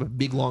 let's just have a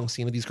big long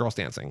scene of these girls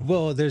dancing.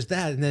 Well, there's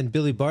that. And then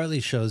Billy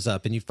Bartley shows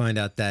up and you find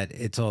out that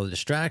it's all a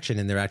distraction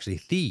and they're actually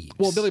thieves.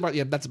 Well, Billy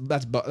Bartley, that's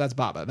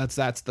Baba.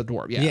 That's the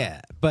dwarf. Yeah.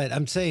 Yeah. But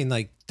I'm saying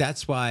like,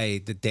 that's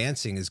why the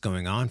dancing is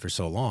going on for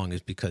so long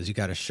is because you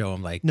got to show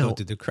them like, go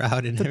through the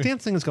crowd. And the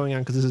dancing is going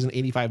on because this is an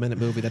 85-minute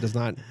movie that does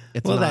not,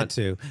 it's not. That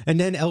too. And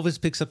then Elvis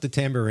picks up the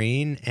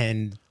tambourine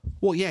and.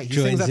 Well, yeah, he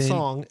sings that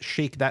song,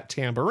 Shake That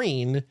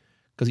Tambourine,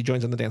 because he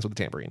joins in the dance with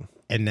the tambourine.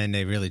 And then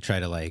they really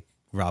try to like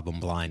rob him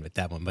blind with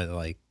that one. But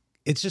like,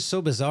 it's just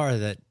so bizarre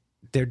that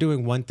they're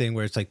doing one thing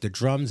where it's like the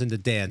drums and the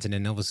dance. And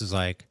then Elvis is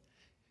like,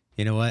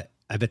 you know what?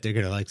 I bet they're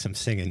going to like some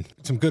singing,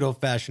 some good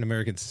old fashioned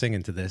American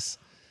singing to this.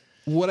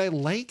 What I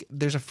like,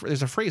 there's a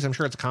phrase, I'm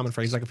sure it's a common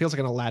phrase, like it feels like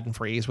an Aladdin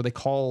phrase where they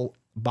call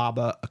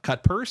Baba a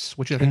cut purse,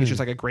 which I think is just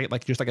like a great,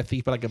 like just like a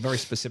thief, but like a very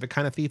specific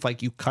kind of thief.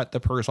 Like you cut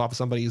the purse off of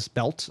somebody's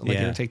belt and like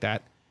you're going to take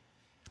that.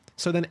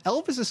 So then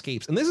Elvis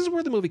escapes, and this is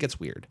where the movie gets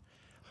weird.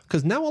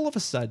 Because now all of a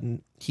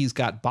sudden, he's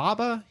got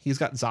Baba, he's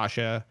got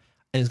Zasha,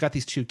 and he's got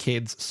these two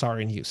kids,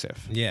 Sari and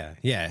Yusuf. Yeah.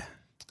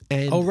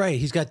 And, right.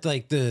 He's got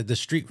like the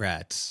street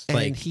rats. And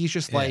like, he's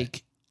just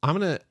like, I'm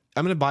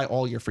gonna buy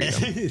all your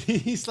freedom.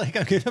 He's like,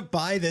 I'm gonna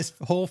buy this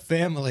whole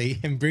family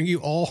and bring you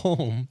all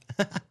home.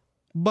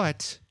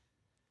 But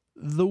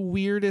the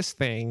weirdest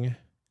thing,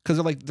 because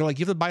they're like,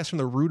 you have to buy us from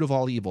the root of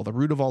all evil. The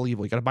root of all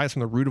evil. You got to buy us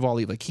from the root of all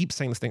evil. They keep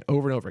saying this thing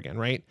over and over again,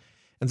 right?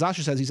 And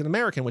Zasha says he's an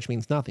American, which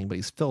means nothing, but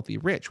he's filthy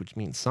rich, which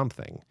means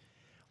something.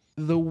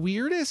 The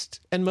weirdest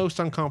and most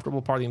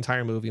uncomfortable part of the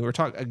entire movie, we're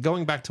talking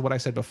going back to what I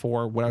said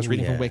before, what I was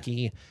reading from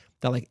Wiki,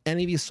 that like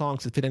any of these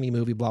songs that fit any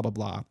movie, blah, blah,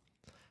 blah.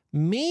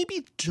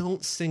 Maybe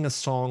don't sing a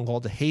song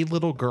called Hey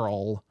Little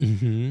Girl,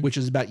 which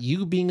is about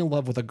you being in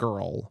love with a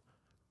girl,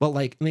 but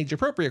like an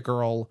age-appropriate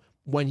girl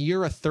when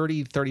you're a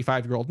 30,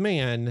 35-year-old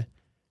man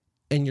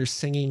and you're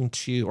singing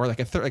to, or like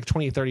a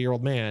 20,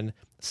 30-year-old man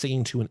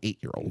singing to an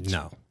 8-year-old.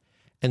 No.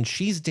 And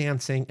she's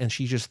dancing and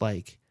she's just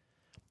like,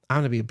 I'm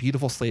going to be a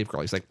beautiful slave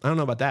girl. He's like, I don't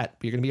know about that,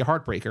 but you're going to be a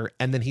heartbreaker.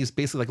 And then he's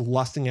basically like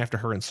lusting after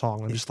her in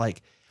song. I'm just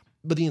like,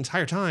 but the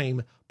entire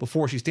time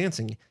before she's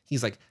dancing,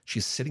 he's like,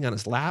 she's sitting on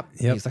his lap.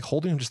 Yep. He's like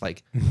holding him just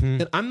like,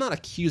 and I'm not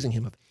accusing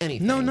him of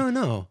anything.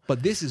 No.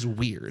 But this is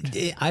weird.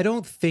 I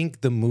don't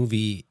think the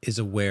movie is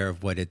aware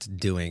of what it's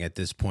doing at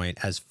this point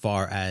as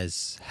far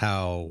as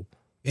how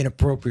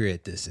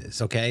inappropriate this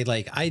is. Okay.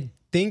 Like I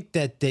think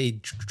that they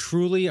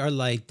truly are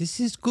like, this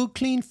is good,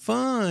 clean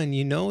fun,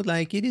 you know,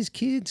 like it is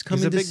kids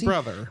coming to see. He's a big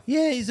brother.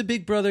 Yeah, he's a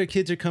big brother.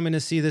 Kids are coming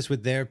to see this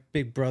with their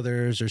big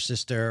brothers or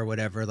sister or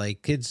whatever.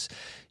 Like kids,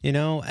 you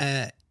know,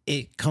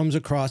 it comes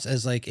across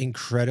as like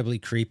incredibly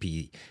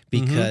creepy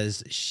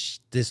because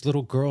this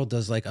little girl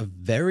does like a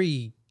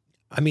very,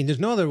 I mean, there's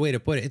no other way to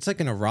put it. It's like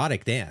an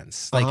erotic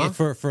dance, like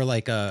for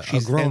like a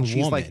grown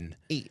woman.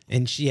 Like 8.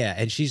 And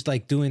she's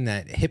like doing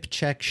that hip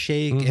check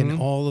shake and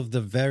all of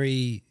the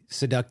very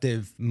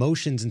seductive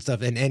motions and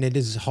stuff. And it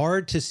is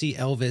hard to see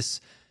Elvis.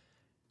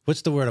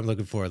 What's the word I'm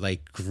looking for?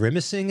 Like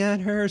grimacing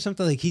at her or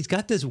something. Like he's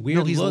got this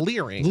weird he's look.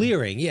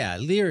 leering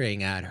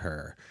at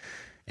her.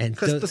 And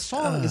because the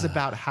song is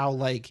about how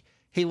like,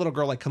 hey, little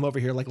girl, like come over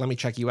here, like let me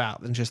check you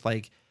out, and just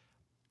like.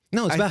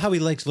 No, it's about how he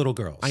likes little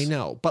girls. I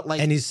know, but like,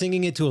 and he's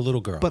singing it to a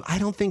little girl. But I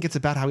don't think it's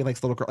about how he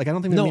likes little girl. Like I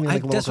don't think meaning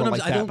like little girl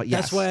like that. But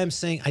yes, that's why I'm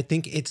saying I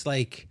think it's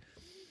like.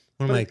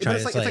 What am I trying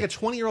to say? It's like a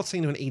 20-year-old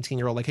saying to an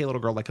 18-year-old, like, "Hey, little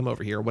girl, like come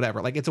over here," or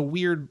whatever. Like it's a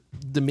weird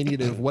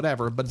diminutive,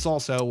 whatever. But it's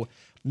also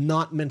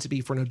not meant to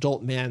be for an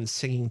adult man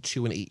singing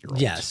to an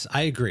 8-year-old. Yes,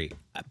 I agree,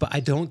 but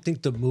I don't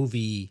think the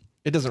movie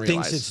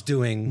thinks it's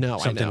doing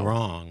something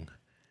wrong.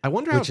 I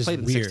wonder how it played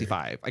in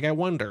 65. Like, I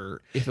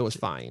wonder if it was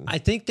fine. I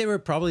think they were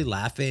probably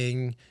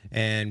laughing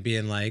and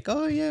being like,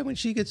 oh, yeah, when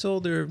she gets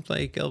older,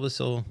 like, Elvis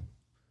will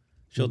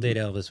She'll date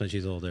Elvis when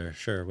she's older.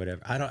 Sure,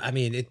 whatever.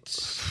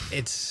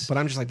 It's. But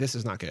I'm just like, this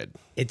is not good.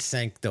 It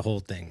sank the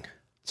whole thing.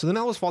 So then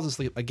Elvis falls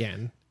asleep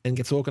again and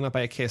gets woken up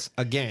by a kiss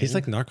again. He's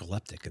like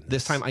narcoleptic in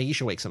this time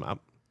Aisha wakes him up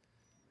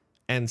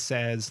and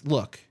says,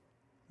 look,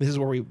 this is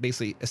where we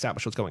basically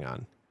establish what's going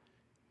on.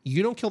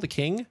 You don't kill the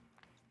king,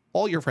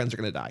 all your friends are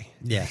going to die.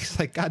 Yeah. He's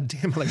like, God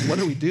damn it, like, what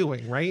are we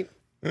doing, right?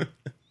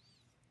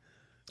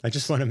 I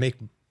just want to make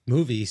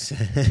movies.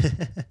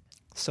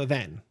 So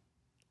then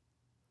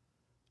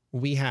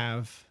we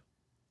have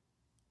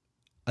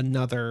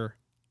another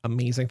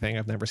amazing thing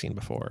I've never seen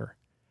before,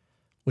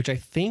 which I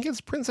think is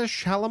Princess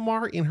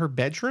Shalimar in her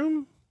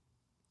bedroom.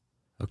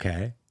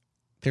 Okay.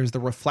 There's the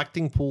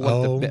reflecting pool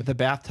of the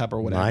bathtub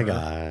or whatever. My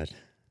God.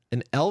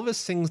 And Elvis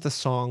sings the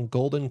song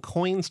Golden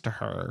Coins to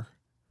her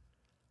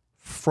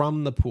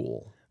from the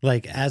pool.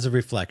 Like as a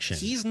reflection.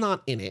 He's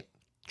not in it,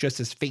 just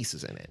his face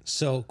is in it.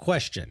 So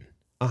question.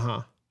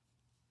 Uh-huh.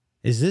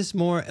 Is this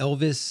more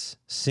Elvis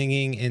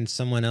singing in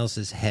someone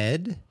else's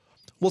head?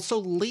 Well, so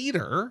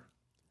later,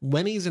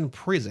 when he's in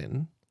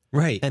prison,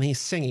 right, and he's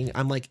singing,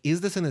 I'm like,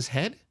 is this in his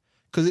head?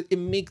 Because it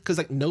makes, because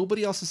like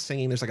nobody else is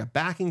singing. There's like a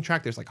backing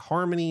track. There's like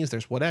harmonies.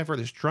 There's whatever.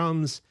 There's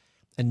drums,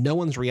 and no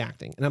one's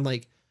reacting. And I'm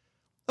like,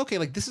 okay,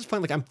 like this is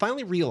fine. Like I'm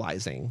finally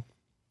realizing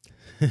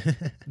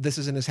this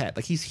is in his head.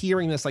 Like he's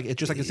hearing this. Like it's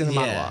just like it's in a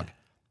monologue.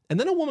 And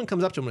then a woman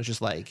comes up to him and is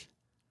just like,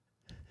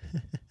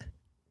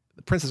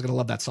 the prince is gonna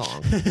love that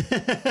song.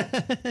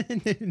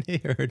 And then they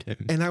heard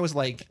him. And I was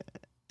like,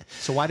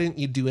 so why didn't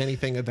you do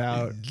anything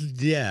about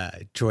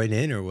join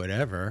in or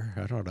whatever?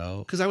 I don't know.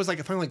 Because I was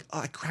like, finally like, oh,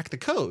 I cracked the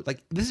code.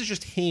 Like this is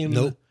just him.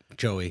 Nope,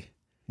 Joey.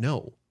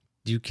 No.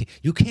 You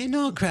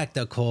cannot crack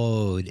the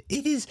code.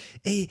 It is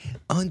a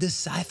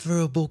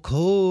undecipherable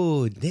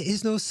code. There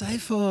is no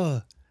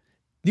cipher.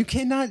 You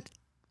cannot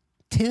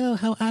tell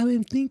how I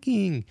am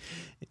thinking.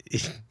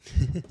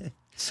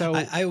 So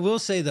I will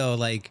say though,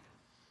 like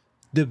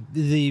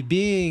the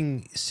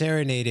being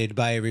serenaded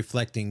by a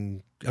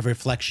reflection.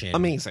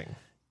 Amazing.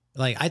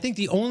 Like I think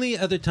the only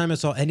other time I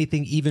saw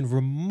anything even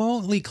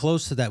remotely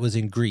close to that was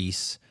in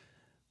Greece,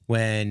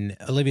 when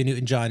Olivia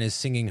Newton-John is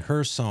singing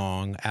her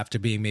song after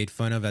being made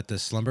fun of at the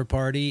slumber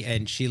party,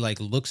 and she like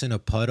looks in a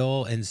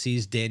puddle and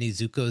sees Danny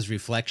Zuko's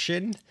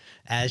reflection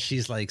as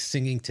she's like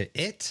singing to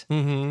it.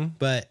 Mm-hmm.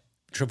 But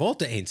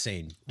Travolta ain't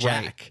saying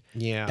Jack. Right.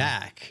 Yeah.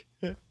 Back.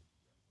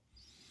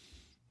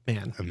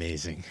 Man,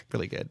 amazing,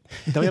 really good.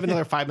 Then we have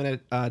another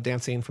 5-minute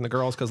dance scene from the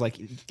girls because like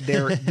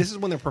this is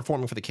when they're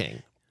performing for the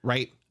king,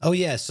 right? Oh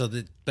yeah,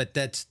 but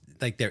that's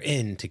like they're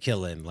in to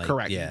kill him, like,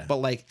 correct. Yeah, but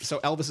like so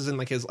Elvis is in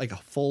like his like a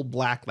full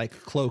black like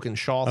cloak and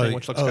shawl thing,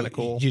 which looks kind of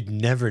cool. You'd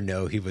never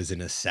know he was an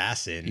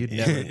assassin. You'd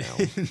never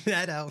know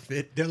that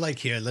outfit. They're like,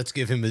 here, let's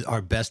give him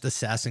our best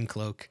assassin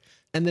cloak.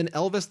 And then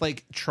Elvis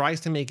like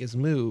tries to make his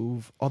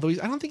move, although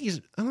I don't think he's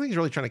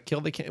really trying to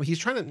kill the king. He's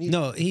trying to.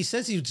 No, he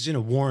says he was going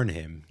to warn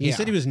him. He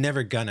said he was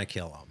never gonna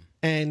kill him.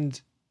 And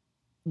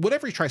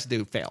whatever he tries to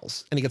do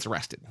fails, and he gets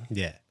arrested.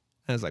 Yeah. And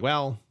I was like,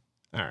 well,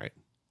 all right,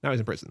 now he's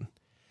in prison.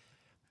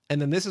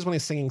 And then this is when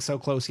he's singing "So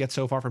Close Yet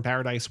So Far from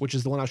Paradise," which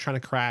is the one I was trying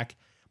to crack.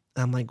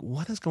 And I'm like,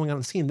 what is going on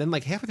in the scene? And then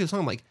like halfway through the song,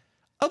 I'm like,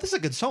 oh, this is a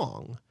good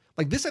song.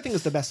 Like this, I think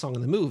is the best song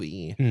in the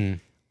movie.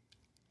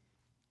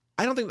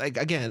 I don't think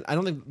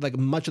like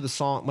much of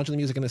the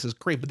music in this is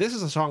great, but this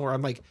is a song where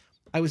I'm like,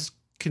 I was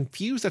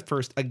confused at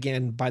first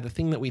again by the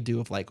thing that we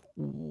do of like,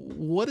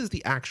 what is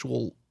the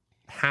actual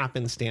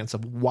happenstance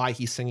of why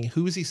he's singing?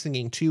 Who is he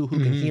singing to? Who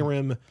can hear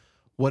him?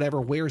 Whatever.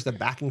 Where's the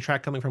backing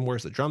track coming from?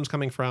 Where's the drums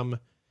coming from?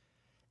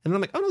 And then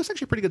I'm like, oh no, this is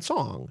actually a pretty good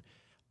song.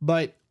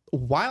 But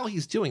while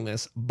he's doing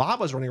this,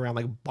 Baba's running around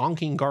like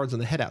bonking guards in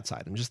the head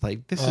outside. I'm just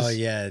like, this is. Oh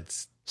yeah,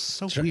 it's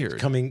so weird.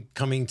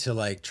 Coming to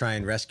like try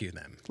and rescue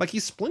them. Like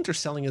he's Splinter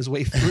selling his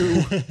way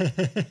through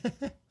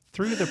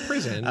through the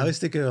prison. I was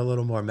thinking a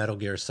little more Metal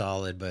Gear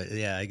Solid, but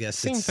yeah, I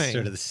guess it's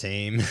sort of the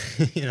same.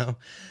 You know,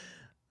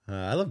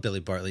 I love Billy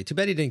Bartley. Too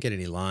bad he didn't get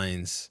any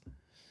lines,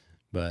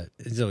 but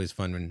it's always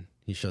fun when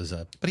he shows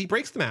up. But he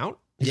breaks them out.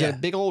 He's got a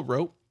big old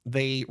rope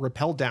they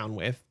rappel down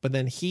with, but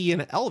then he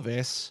and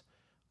Elvis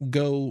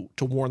go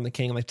to warn the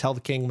king and like tell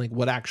the king like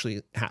what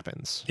actually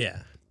happens. Yeah.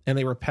 And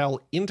they rappel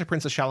into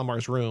Princess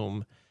Shalimar's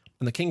room,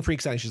 and the king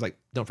freaks out and she's like,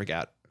 don't freak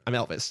out, I'm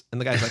Elvis.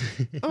 And the guy's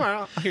like, all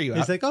right, I'll hear you out.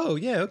 He's like, oh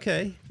yeah,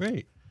 okay,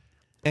 right.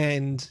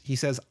 And he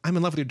says, I'm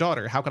in love with your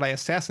daughter, how could I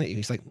assassinate you?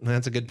 He's like,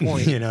 that's a good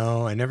point. You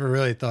know, I never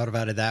really thought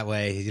about it that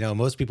way. You know,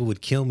 most people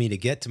would kill me to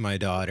get to my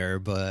daughter,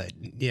 but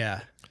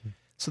yeah.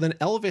 So then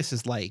Elvis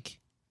is like,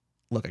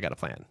 look, I got a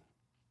plan.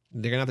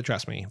 They're gonna have to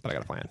trust me, but I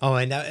got a plan. Oh,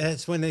 and now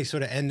that's when they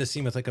sort of end the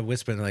scene with like a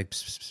whisper and they're like,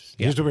 pss, pss, pss.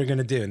 Here's what we're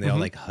gonna do, and they all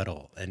like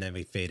huddle, and then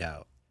we fade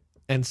out.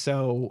 And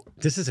so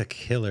this is a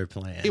killer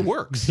plan. It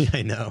works. Yeah,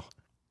 I know.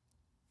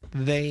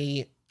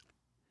 They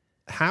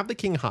have the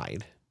king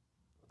hide.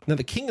 Now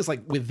the king is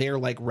like with their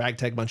like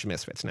ragtag bunch of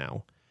misfits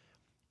now,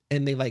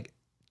 and they like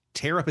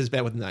tear up his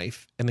bed with a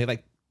knife, and they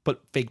like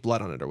put fake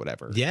blood on it or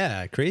whatever.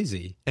 Yeah,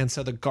 crazy. And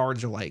so the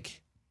guards are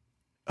like,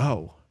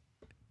 "Oh,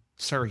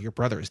 sir, your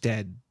brother is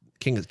dead.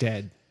 King is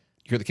dead.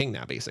 You're the king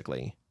now,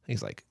 basically." And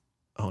he's like,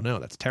 oh no,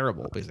 that's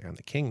terrible. But he's like, I'm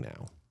the king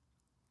now.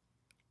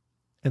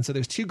 And so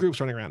there's two groups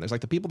running around. There's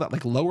like the people that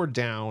like lower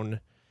down,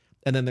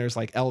 and then there's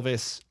like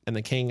Elvis and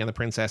the king and the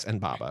princess and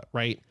Baba,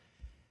 right?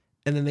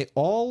 And then they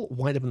all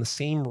wind up in the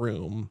same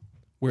room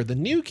where the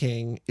new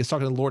king is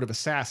talking to the Lord of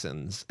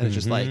Assassins, and it's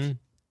just like,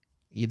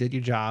 you did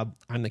your job.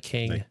 I'm the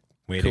king. Like,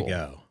 way to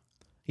go.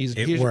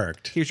 It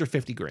worked. Here's your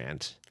 50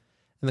 grand.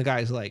 And the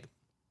guy's like,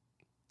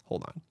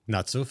 hold on.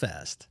 Not so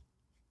fast.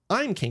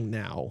 I'm king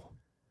now.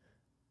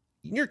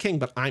 You're king,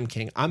 but I'm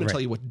king. I'm going to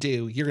tell you what to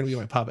do. You're going to be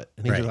my puppet.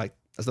 And he's like,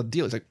 that's the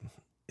deal. He's like,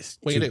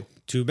 what are you going to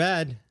do? Too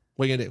bad.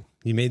 What are you going to do?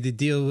 You made the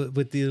deal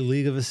with the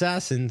League of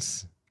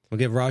Assassins. We'll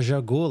get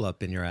Raja Ghul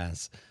up in your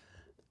ass.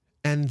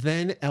 And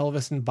then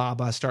Elvis and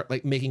Baba start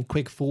like making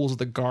quick fools of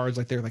the guards.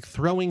 Like they're like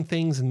throwing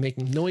things and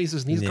making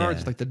noises. And these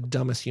guards are like the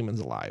dumbest humans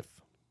alive.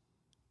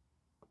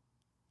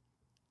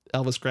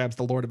 Elvis grabs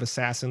the Lord of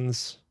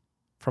Assassins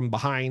from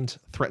behind,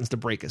 threatens to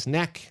break his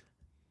neck.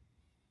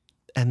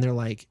 And they're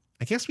like,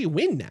 I guess we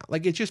win now.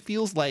 Like, it just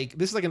feels like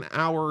this is like an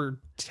hour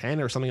 10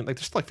 or something. Like,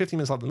 there's still like 15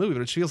 minutes left of the movie,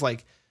 but it feels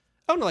like,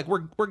 oh no, like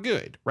we're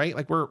good, right?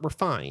 Like we're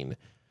fine.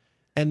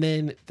 And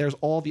then there's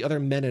all the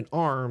other men at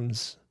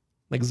arms,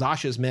 like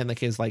Zasha's men, like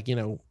his like, you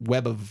know,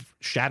 web of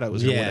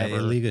shadows or whatever.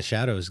 Yeah, League of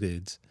Shadows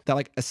dudes. That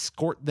like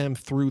escort them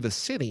through the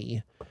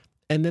city.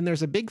 And then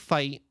there's a big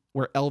fight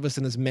where Elvis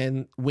and his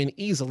men win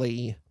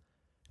easily.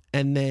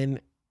 And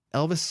then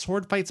Elvis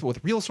sword fights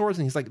with real swords,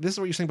 and he's like, this is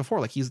what you're saying before,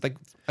 like he's like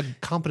a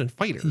competent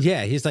fighter.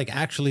 Yeah, he's like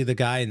actually the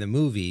guy in the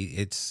movie.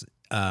 It's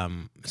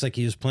like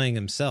he was playing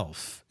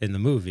himself in the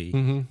movie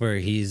where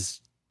he's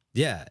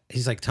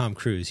like Tom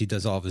Cruise. He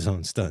does all of his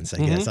own stunts, I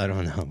guess. I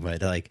don't know.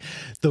 But like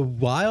the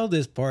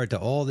wildest part to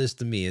all this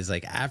to me is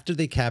like after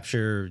they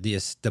capture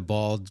the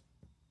bald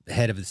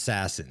head of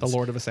assassins, the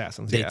Lord of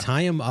Assassins, they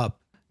tie him up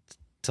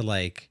to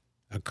like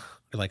a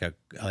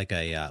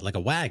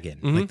wagon,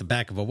 like the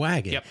back of a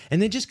wagon,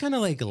 and then just kind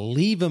of like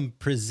leave him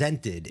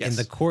presented in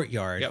the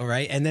courtyard, all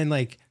right? And then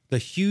like the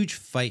huge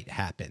fight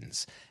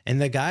happens,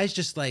 and the guy's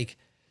just like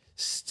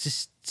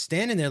just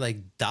standing there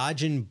like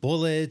dodging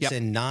bullets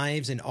and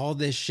knives and all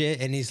this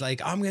shit, and he's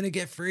like, I'm gonna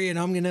get free and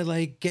I'm gonna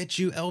like get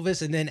you,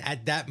 Elvis. And then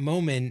at that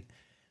moment,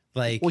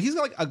 like, well, he's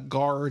got like a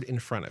guard in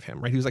front of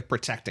him, right? Who's like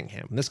protecting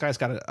him. And this guy's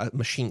got a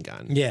machine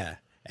gun. Yeah.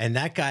 And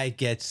that guy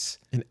gets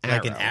an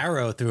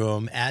arrow through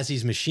him as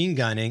he's machine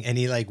gunning, and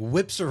he like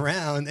whips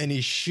around and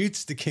he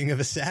shoots the King of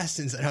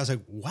Assassins. And I was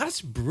like,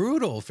 what's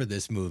brutal for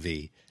this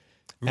movie?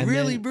 And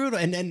really brutal.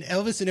 And then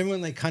Elvis and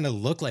everyone like kind of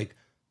look like,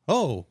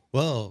 oh,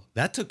 well,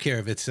 that took care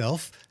of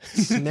itself.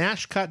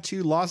 Smash cut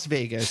to Las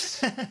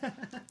Vegas,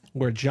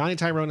 where Johnny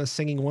Tyrone is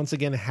singing once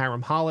again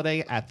Harum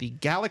Holiday at the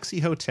Galaxy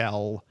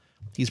Hotel.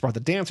 He's brought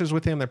the dancers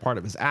with him. They're part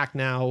of his act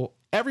now.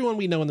 Everyone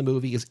we know in the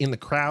movie is in the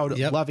crowd,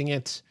 loving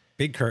it.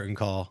 Big curtain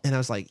call. And I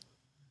was like,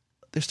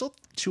 there's still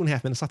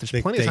 2.5 minutes left.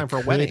 There's plenty of time for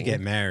a wedding. They get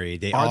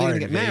married. Are they going to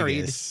get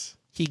married?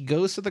 He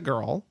goes to the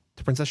girl,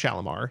 to Princess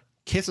Shalimar,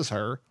 kisses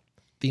her.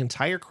 The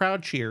entire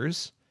crowd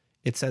cheers.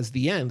 It says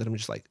the end. And I'm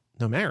just like,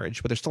 no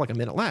marriage. But there's still like a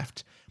minute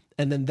left.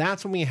 And then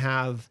that's when we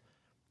have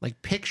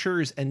like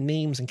pictures and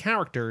names and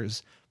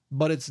characters.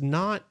 But it's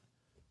not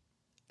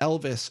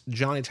Elvis,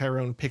 Johnny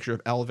Tyrone, picture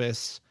of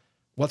Elvis.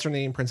 What's her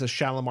name? Princess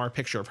Shalimar,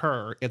 picture of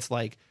her. It's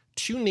like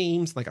two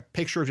names, like a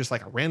picture of just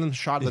like a random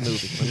shot of the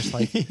movie. I'm just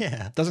like,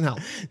 doesn't help.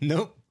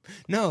 Nope.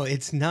 No,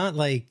 it's not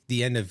like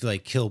the end of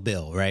like Kill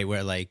Bill, right?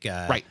 Where like,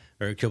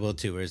 or Kill Bill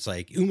 2, where it's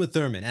like Uma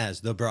Thurman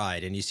as the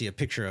bride and you see a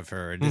picture of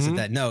her and this and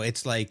that. No,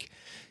 it's like,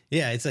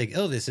 it's like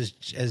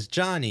Elvis as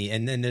Johnny.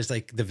 And then there's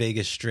like the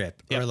Vegas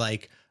Strip or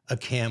like a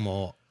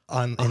camel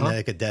in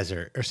like a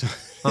desert or something.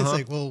 It's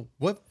like, well,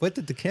 what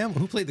did the camel,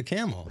 who played the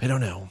camel? I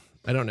don't know.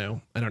 Wild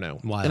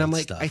and I'm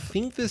like, stuff. I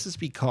think this is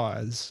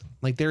because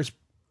like there's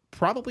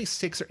probably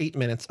 6 or 8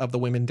 minutes of the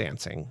women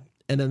dancing.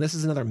 And then this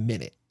is another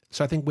minute.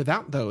 So I think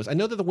without those, I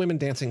know that the women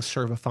dancing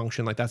serve a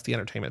function, like that's the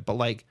entertainment, but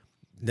like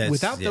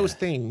without those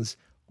things,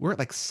 we're at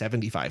like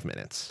 75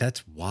 minutes.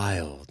 That's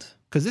wild.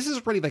 Because this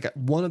is already like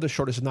one of the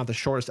shortest, if not the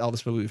shortest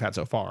Elvis movie we've had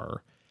so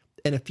far.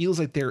 And it feels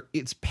like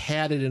it's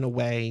padded in a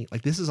way,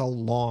 like this is a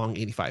long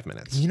 85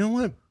 minutes. You know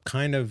what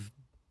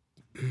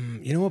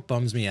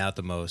bums me out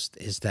the most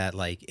is that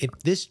like if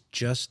this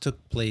just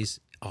took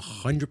place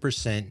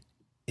 100%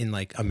 in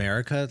like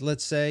America,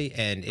 let's say,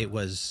 and it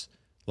was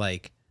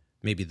like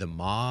maybe the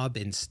mob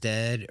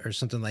instead or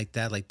something like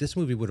that, like this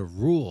movie would have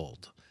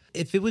ruled.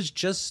 If it was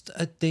just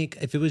a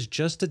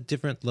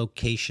different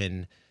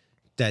location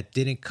that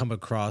didn't come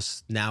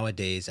across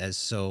nowadays as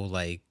so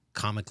like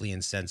comically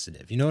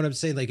insensitive. You know what I'm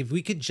saying? Like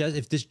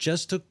if this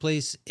just took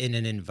place in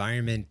an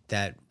environment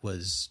that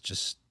was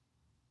just,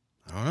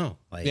 I don't know,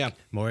 like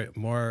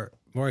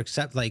more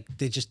accept, like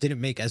they just didn't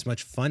make as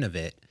much fun of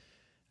it.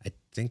 I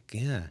think,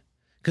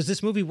 because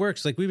this movie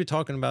works. Like we were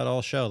talking about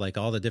all show, like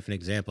all the different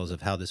examples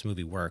of how this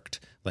movie worked,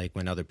 like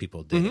when other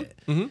people did it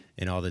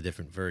and all the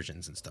different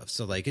versions and stuff.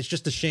 So like, it's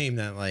just a shame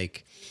that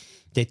like,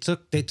 They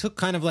took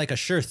kind of like a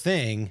sure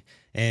thing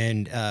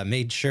and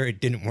made sure it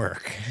didn't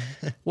work.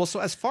 Well, so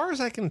as far as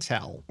I can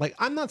tell, like,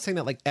 I'm not saying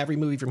that like every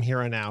movie from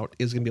here on out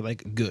is going to be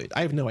like good.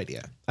 I have no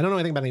idea. I don't know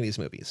anything about any of these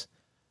movies.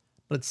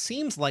 But it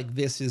seems like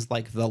this is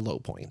like the low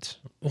point.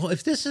 Well,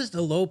 if this is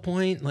the low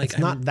point, like it's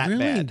not that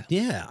bad.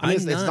 Yeah, I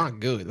mean, it's not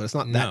good, but it's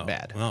not that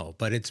bad. No,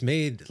 but it's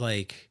made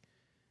like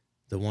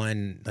the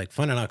one like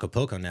Fun in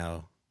Acapulco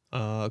now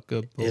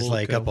is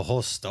like up a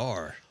whole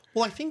star.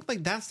 Well, I think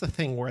like that's the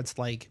thing where it's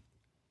like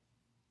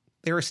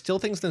there are still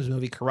things in this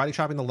movie, karate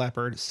chopping the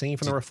leopard, singing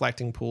from the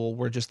reflecting pool.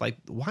 We're just like,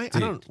 why? Dude, I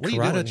don't. What karate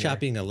are you doing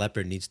chopping a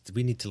leopard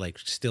we need to like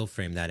still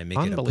frame that and make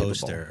it a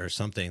poster or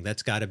something.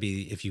 That's got to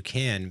be, if you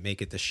can,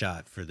 make it the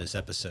shot for this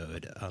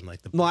episode on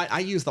like the. Well, I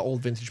use the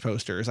old vintage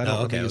posters. I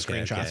don't use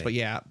screenshots, but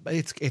yeah,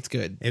 it's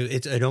good.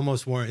 It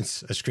almost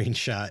warrants a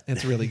screenshot.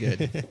 It's really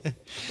good.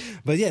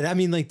 But yeah, I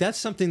mean, like that's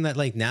something that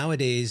like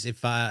nowadays,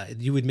 if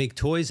you would make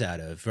toys out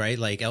of, right?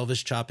 Like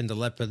Elvis chopping the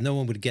leopard, no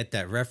one would get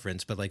that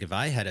reference. But like if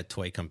I had a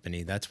toy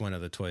company, that's one of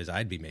the toys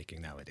I'd be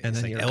making nowadays. And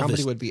then like your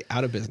company would be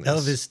out of business.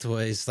 Elvis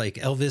toys, like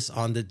Elvis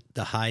on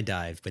the high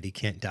dive, but he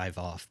can't dive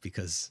off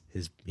because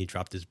he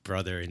dropped his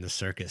brother in the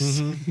circus.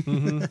 Mm-hmm,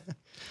 mm-hmm.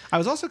 I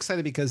was also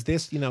excited because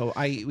this,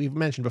 we've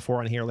mentioned before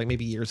on here, like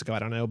maybe years ago, I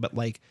don't know, but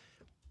like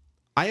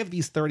I have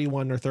these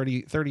 31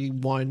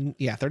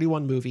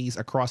 movies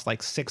across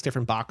like 6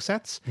 different box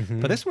sets.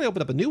 Mm-hmm. But this one, we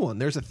opened up a new one.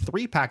 There's a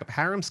 3-pack of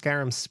Harum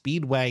Scarum,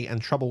 Speedway,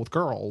 and Trouble with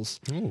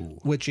Girls. Ooh.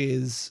 Which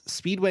is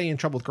Speedway and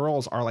Trouble with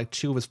Girls are like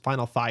 2 of his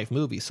final 5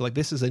 movies. So like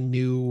this is a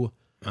new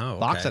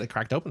box set that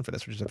cracked open for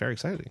this, which is very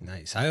exciting.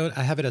 Nice.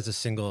 I have it as a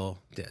single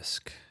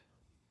disc.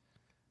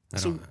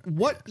 So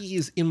what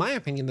is, in my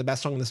opinion, the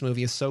best song in this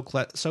movie is so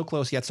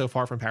close yet so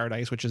far from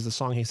paradise, which is the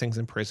song he sings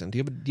in prison. Do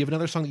you have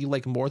another song that you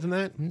like more than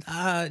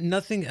that?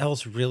 Nothing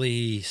else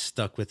really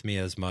stuck with me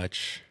as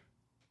much,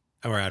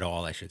 or at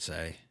all, I should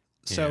say.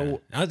 So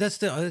that's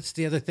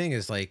the other thing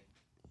is like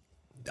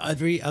I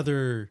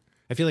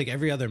feel like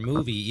every other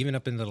movie, even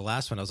up into the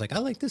last one, I was like, I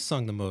like this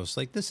song the most.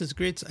 Like, this is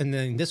great. And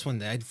then this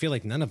one, I feel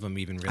like none of them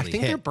even really I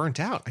think they're burnt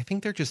out. I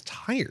think they're just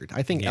tired.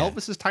 I think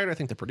Elvis is tired. I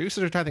think the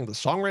producers are tired. I think the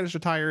songwriters are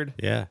tired.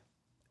 Yeah.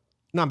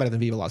 Not better than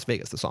Viva Las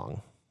Vegas, the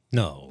song.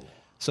 No.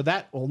 So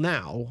that will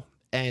now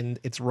end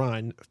its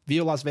run.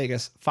 Viva Las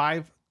Vegas,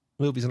 5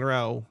 movies in a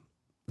row.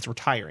 It's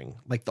retiring.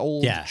 Like the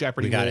old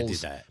Jeopardy rules. We got to do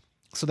that.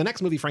 So the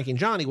next movie, Frankie and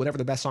Johnny, whatever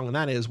the best song in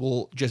that is,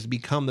 will just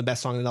become the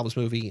best song in an Elvis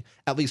movie,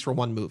 at least for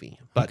one movie.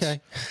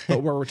 But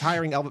but we're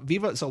retiring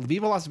Elvis. So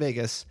Viva Las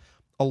Vegas,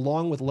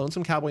 along with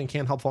Lonesome Cowboy and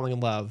Can't Help Falling in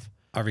Love,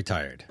 are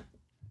retired.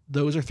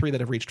 Those are 3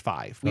 that have reached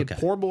 5. We had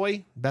Poor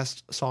Boy,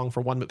 best song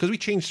for one movie, because we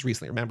changed this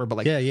recently, remember? But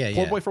like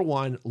Poor Boy for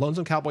 1,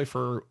 Lonesome Cowboy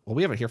for, well,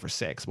 we have it here for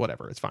 6,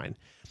 whatever, it's fine.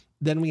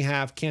 Then we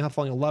have Can't Help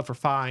Falling in Love for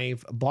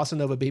 5, Bossa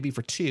Nova Baby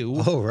for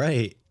 2. Oh,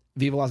 right.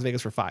 Viva Las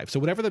Vegas for 5.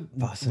 So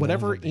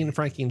whatever in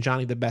Frankie and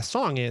Johnny the best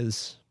song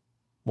is,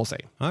 we'll say.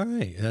 All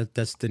right.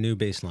 That's the new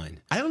baseline.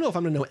 I don't know if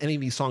I'm going to know any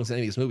of these songs in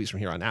any of these movies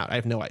from here on out. I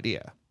have no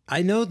idea.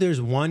 I know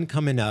there's one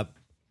coming up.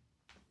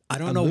 I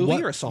don't know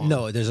movie or a song?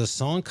 No, there's a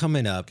song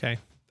coming up. Okay.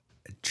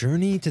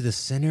 Journey to the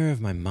Center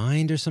of My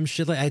Mind or some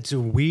shit like that. It's a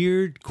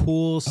weird,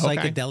 cool,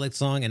 psychedelic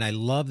song, and I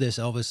love this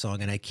Elvis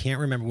song, and I can't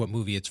remember what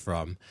movie it's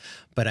from,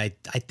 but I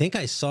think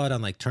I saw it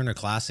on like Turner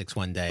Classics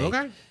one day.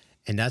 Okay.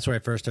 And that's where I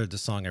first heard the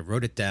song. I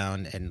wrote it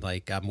down, and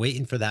like I'm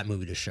waiting for that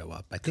movie to show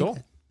up. I think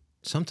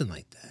something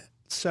like that.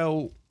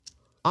 So,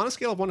 on a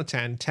scale of 1 to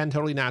 10, 10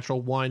 totally natural,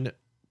 1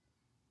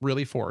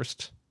 really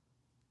forced.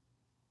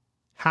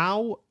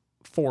 How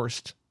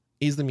forced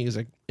is the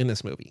music in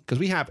this movie? Because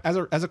we have, as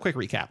a quick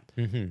recap,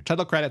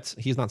 title credits,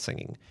 he's not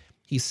singing.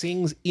 He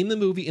sings in the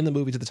movie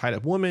to the tied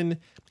up woman.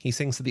 He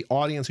sings to the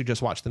audience who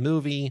just watched the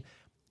movie.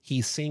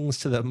 He sings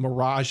to the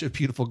mirage of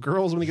beautiful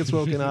girls when he gets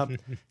woken up.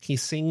 He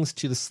sings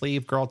to the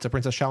slave girl to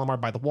Princess Shalimar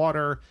by the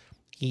water.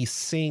 He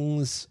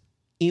sings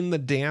in the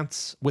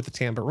dance with the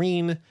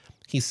tambourine.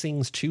 He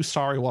sings to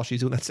Sorry while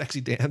she's doing that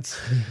sexy dance.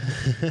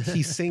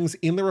 He sings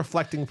in the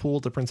reflecting pool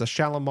to Princess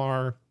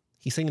Shalimar.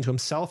 He's singing to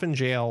himself in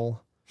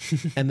jail.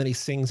 And then he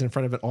sings in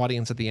front of an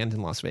audience at the end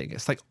in Las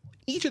Vegas. Like,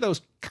 each of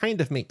those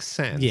kind of makes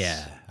sense.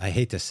 Yeah, I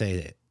hate to say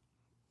it.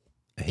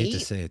 I hate to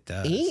say it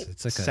does. 8,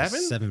 it's like 7?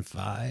 a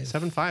 7.5.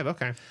 7.5,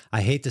 okay.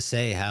 I hate to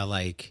say how,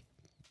 like,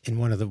 in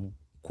one of the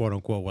quote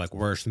unquote like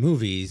worst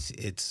movies,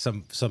 it's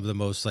some of the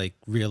most like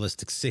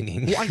realistic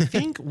singing. Well, I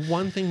think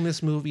one thing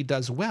this movie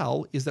does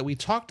well is that we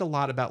talked a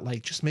lot about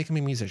like just make him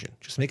a musician.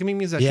 Just make him a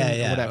musician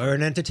or whatever. Or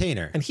an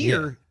entertainer. And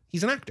here,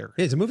 he's an actor.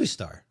 He's a movie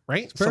star.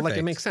 Right? So like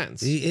it makes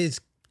sense. He is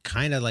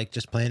kind of like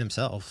just playing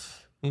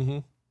himself. Mm-hmm.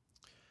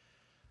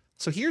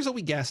 So here's what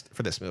we guessed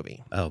for this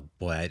movie. Oh,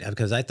 boy.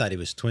 Because I thought he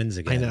was twins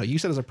again. I know. You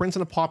said it was a prince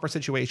and a pauper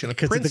situation. A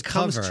prince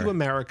comes to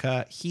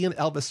America. He and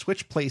Elvis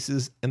switch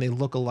places and they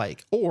look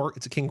alike. Or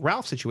it's a King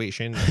Ralph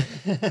situation.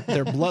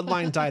 Their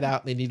bloodline died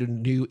out and they need a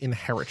new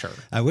inheritor.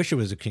 I wish it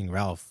was a King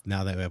Ralph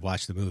now that I've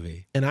watched the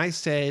movie. And I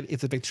said,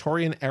 it's a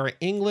Victorian era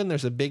England.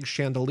 There's a big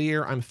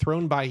chandelier. I'm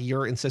thrown by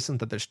your insistence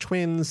that there's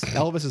twins.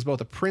 Elvis is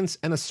both a prince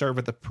and a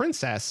servant. The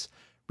princess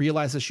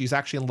realizes she's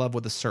actually in love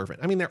with a servant.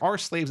 I mean, there are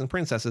slaves and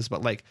princesses,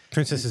 but like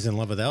Princess is in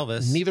love with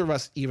Elvis. Neither of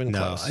us even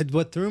close.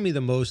 What threw me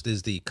the most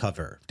is the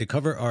cover. The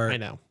cover art. I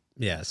know.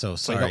 Yeah. So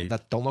sorry.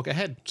 Don't look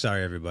ahead.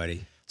 Sorry,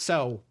 everybody.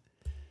 So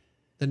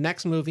the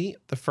next movie,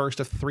 the first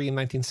of 3 in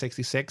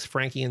 1966,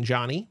 Frankie and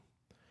Johnny.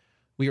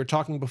 We were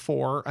talking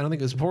before. I think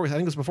it was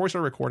before we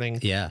started recording.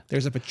 Yeah.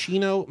 There's a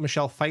Pacino,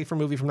 Michelle Pfeiffer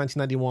movie from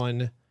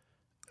 1991.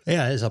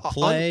 Yeah, there's a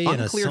play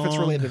and a song. Unclear if it's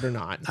related or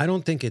not. I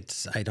don't think it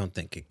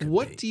could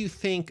What be. do you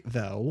think,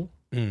 though,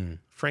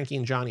 Frankie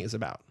and Johnny is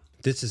about?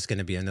 This is going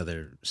to be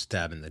another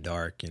stab in the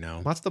dark, you know?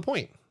 What's the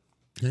point?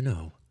 I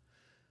know,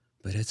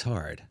 but it's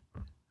hard.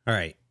 All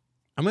right.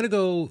 I'm going to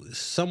go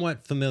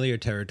somewhat familiar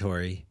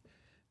territory.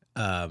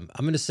 I'm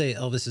going to say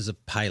Elvis is a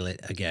pilot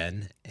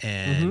again,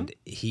 and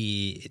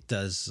he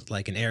does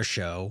like an air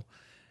show,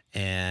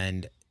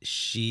 and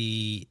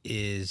she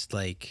is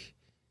like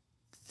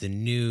the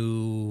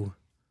new...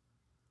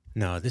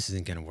 No, this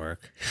isn't going to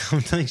work.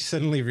 I'm like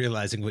suddenly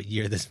realizing what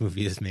year this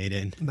movie is made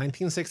in.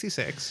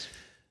 1966.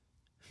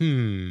 I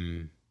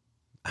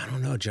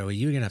don't know, Joey.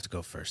 You're going to have to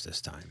go first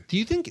this time. Do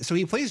you think... So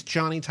he plays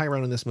Johnny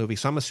Tyrone in this movie,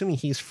 so I'm assuming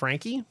he's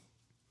Frankie?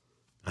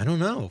 I don't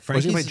know.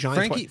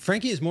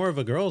 Frankie is more of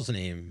a girl's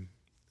name.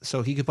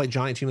 So he could play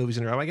Johnny 2 movies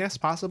in a row, I guess,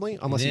 possibly.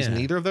 Unless he's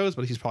neither of those,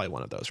 but he's probably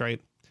one of those, right?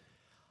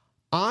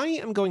 I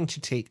am going to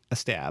take a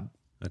stab.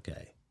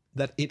 Okay.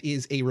 That it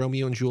is a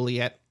Romeo and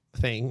Juliet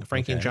thing.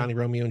 Frankie and Johnny,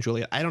 Romeo and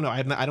Juliet. I don't know.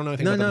 I don't know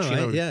anything about the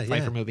Pacino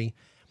Pfeiffer movie.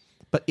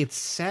 But it's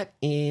set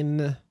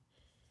in...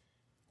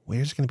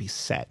 Where's it going to be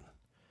set?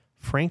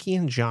 Frankie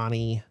and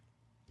Johnny...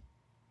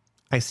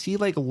 I see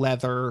like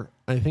leather.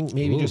 I think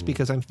maybe just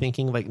because I'm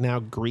thinking like now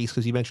Greece,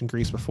 because you mentioned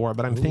Greece before,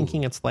 but I'm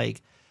thinking it's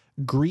like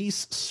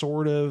Greece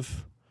sort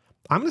of,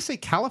 I'm going to say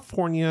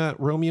California,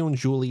 Romeo and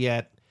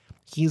Juliet.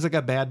 He's like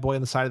a bad boy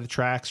on the side of the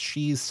tracks.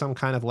 She's some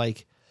kind of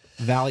like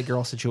Valley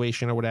Girl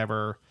situation or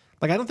whatever.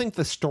 Like, I don't think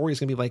the story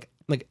is going to be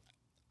like,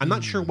 I'm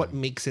not sure what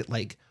makes it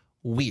like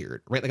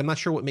weird, right? Like, I'm not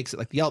sure what makes it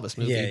like the Elvis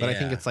movie, but I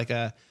think it's like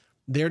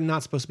they're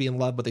not supposed to be in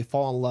love, but they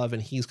fall in love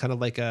and he's kind of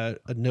like a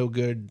no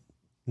good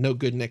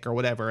Nick or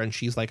whatever, and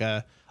she's like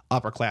a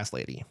upper class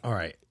lady. All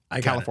right,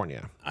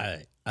 California.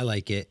 I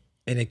like it,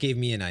 and it gave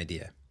me an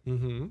idea.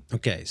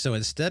 Okay, so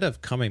instead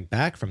of coming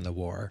back from the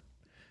war,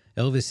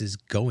 Elvis is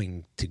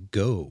going to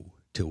go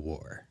to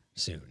war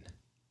soon.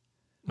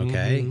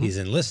 Okay, he's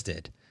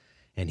enlisted,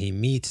 and he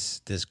meets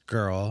this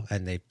girl,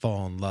 and they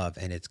fall in love,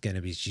 and it's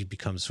gonna be she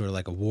becomes sort of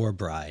like a war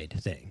bride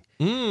thing,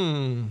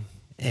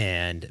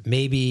 and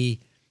maybe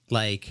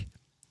like.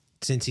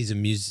 Since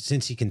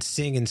since he can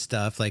sing and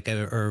stuff, like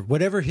or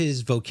whatever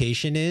his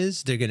vocation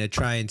is, they're gonna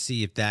try and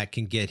see if that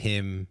can get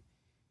him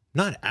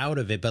not out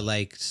of it, but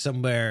like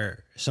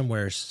somewhere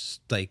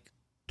like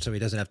so he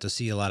doesn't have to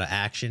see a lot of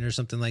action or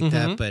something like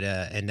that. But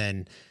and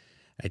then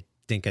I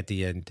think at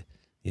the end,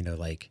 you know,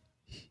 like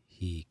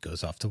he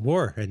goes off to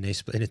war and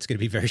it's going to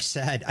be very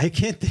sad. I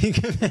can't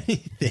think of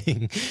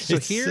anything. So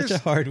it's such a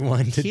hard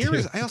one to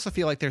do. I also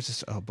feel like there's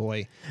this, oh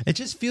boy. It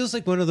just feels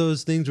like one of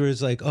those things where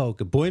it's like, oh,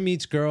 boy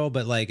meets girl,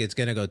 but like it's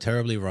going to go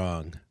terribly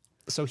wrong.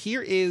 So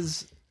here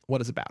is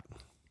what it's about.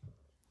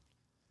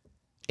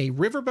 A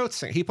riverboat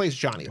singer. He plays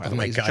Johnny, by the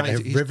way. Oh my God, a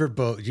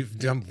riverboat. You've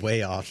jumped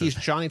way off. He's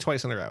Johnny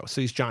twice in a row, so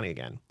he's Johnny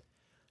again.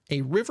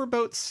 A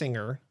riverboat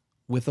singer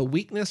with a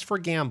weakness for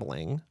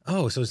gambling.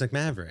 Oh, so it's like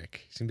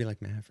Maverick. He's going to be like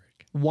Maverick.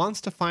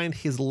 Wants to find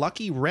his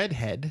lucky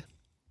redhead.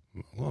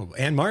 Whoa,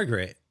 and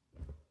Margaret.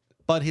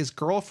 But his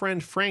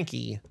girlfriend,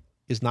 Frankie,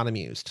 is not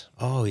amused.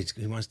 Oh, he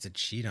wants to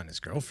cheat on his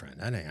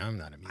girlfriend. I'm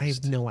not amused. I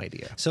have no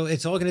idea. So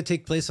it's all going to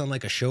take place on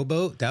like a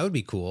showboat? That would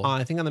be cool.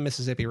 I think on the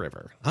Mississippi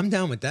River. I'm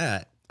down with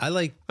that. I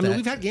mean,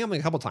 we've had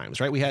gambling a couple times,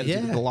 right? We had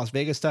the Las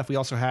Vegas stuff. We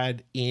also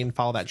had in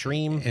Follow That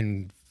Dream.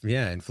 And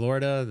in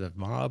Florida, the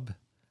mob.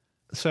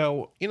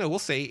 So, we'll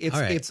see.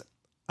 It's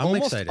I'm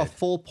almost excited. A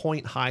full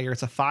point higher.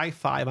 It's a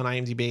 5.5 on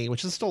IMDb,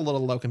 which is still a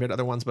little low compared to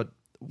other ones, but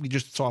we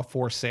just saw a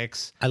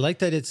 4.6. I like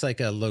that it's like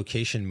a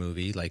location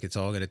movie. Like it's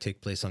all going to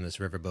take place on this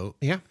riverboat.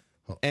 Yeah.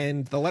 Oh.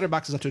 And the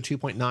letterbox is up to a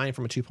 2.9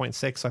 from a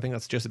 2.6. So I think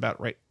that's just about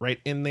right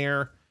in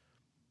there.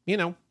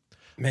 Man,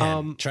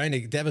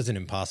 that was an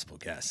impossible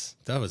guess.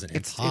 That was an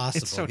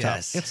impossible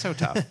guess. It's so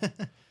tough.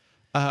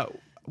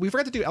 We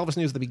forgot to do Elvis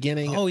news at the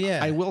beginning. Oh,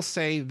 yeah. I will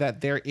say that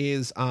there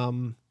is...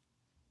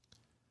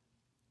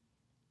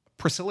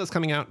 Priscilla is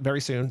coming out very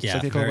soon. Yeah,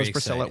 Sophia very Coppola's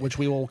Priscilla, excited. which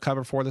we will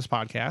cover for this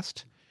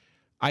podcast.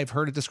 I've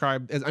heard it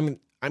described as, I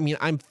mean,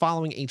 I'm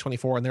following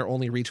A24 and they're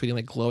only retweeting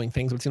like glowing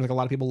things, but it seems like a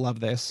lot of people love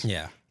this.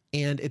 Yeah.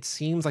 And it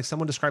seems like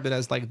someone described it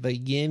as like the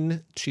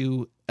yin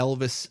to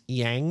Elvis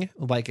yang.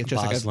 Like it's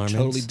just Baz like a Luhrmann's.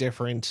 totally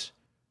different,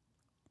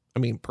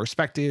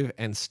 perspective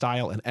and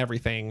style and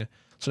everything.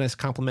 So nice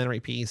complimentary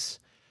piece.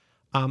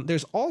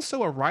 There's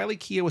also a Riley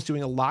Keough was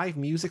doing a live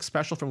music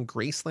special from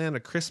Graceland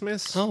at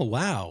Christmas. Oh,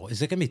 wow.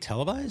 Is it going to be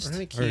televised?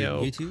 Riley Or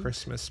Keough YouTube?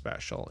 Christmas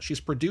special. She's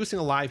producing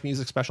a live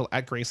music special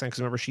at Graceland because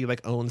remember she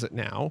like owns it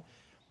now.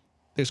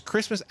 There's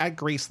Christmas at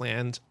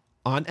Graceland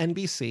on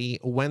NBC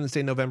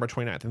Wednesday, November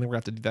 29th. I think we're going to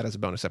have to do that as a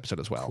bonus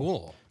episode as well.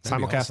 Cool.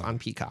 Simulcast awesome. on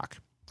Peacock.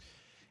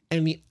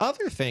 And the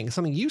other thing,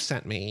 something you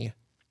sent me,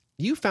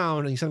 you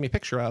found, and you sent me a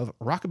picture of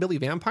Rockabilly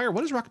Vampire.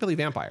 What is Rockabilly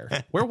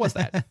Vampire? Where was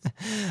that?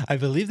 I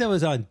believe that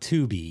was on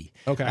Tubi.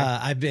 Okay.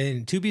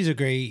 Tubi's a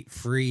great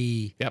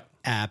free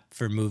app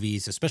for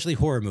movies, especially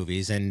horror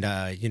movies. And,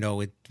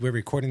 we're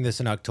recording this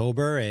in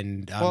October.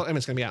 And it's going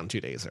to be out in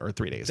 2 days or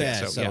 3 days.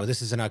 So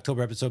this is an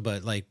October episode,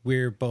 but like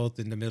we're both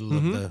in the middle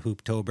of the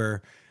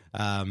Hooptober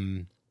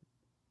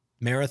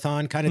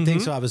marathon kind of thing.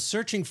 So I was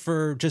searching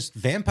for just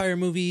vampire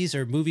movies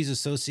or movies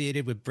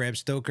associated with Bram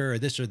Stoker or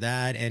this or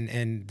that.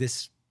 And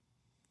this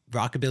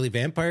Rockabilly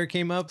Vampire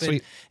came up,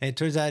 and it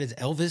turns out it's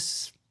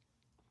Elvis,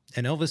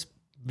 an Elvis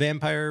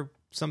vampire,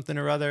 something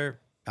or other.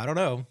 I don't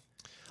know.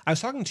 I was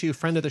talking to a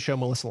friend of the show,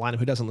 Melissa Lynham,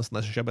 who doesn't listen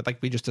to the show, but like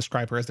we just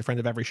describe her as the friend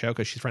of every show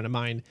because she's a friend of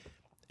mine.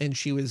 And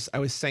I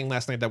was saying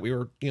last night that we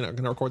were, going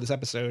to record this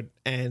episode,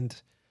 and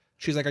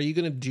she's like, "Are you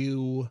going to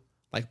do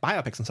like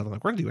biopics and stuff?" I'm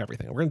like, "We're going to do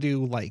everything. We're going to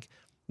do like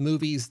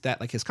movies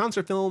that like his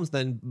concert films,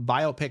 then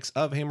biopics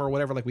of him or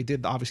whatever. Like we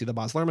did obviously the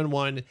Baz Luhrmann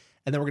one,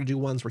 and then we're going to do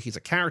ones where he's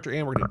a character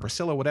and we're going to do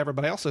Priscilla, whatever.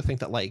 But I also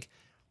think that like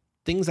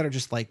things that are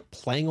just like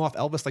playing off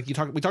Elvis, like we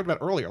talked about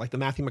earlier, like the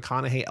Matthew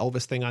McConaughey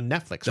Elvis thing on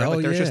Netflix, right?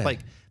 Like there's just like,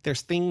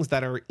 there's things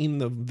that are in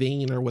the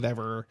vein or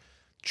whatever.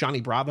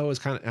 Johnny Bravo is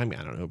kind of, I mean,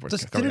 I don't know.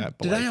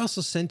 Did I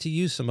also send to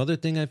you some other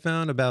thing I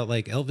found about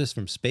like Elvis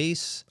from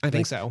space? I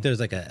think so. There's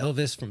like a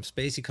Elvis from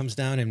space. He comes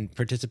down and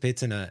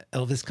participates in a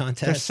Elvis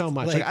contest. There's so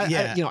much. Like,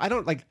 I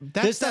don't like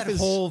that. There's that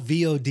whole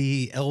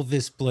VOD Elvis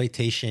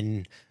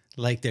exploitation.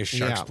 Like there's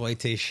shark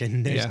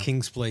exploitation. There's king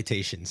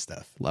exploitation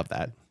stuff. Love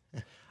that.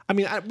 I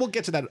mean, we'll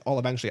get to that all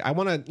eventually. I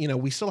want to,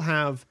 we still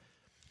have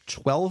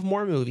 12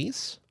 more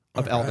movies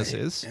of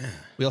Elvis's. Yeah.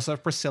 We also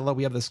have Priscilla.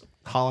 We have this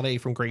Holiday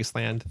from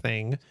Graceland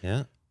thing.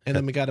 Yeah. And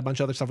then we got a bunch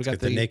of other stuff. We got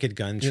the Naked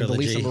Gun trilogy. The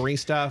Lisa Marie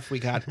stuff. We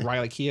got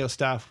Riley Keough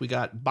stuff. We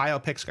got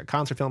biopics, got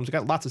concert films. We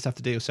got lots of stuff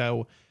to do.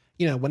 So,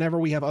 whenever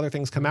we have other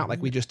things come out,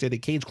 like we just did a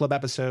Cage Club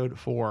episode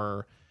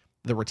for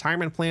the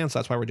retirement plan. So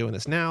that's why we're doing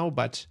this now.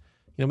 But,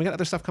 we got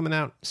other stuff coming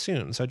out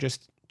soon. So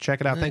just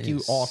check it out. Nice. Thank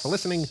you all for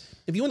listening.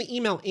 If you want to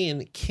email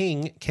in,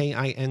 King, King,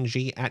 at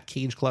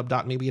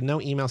cageclub.me. We have no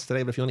emails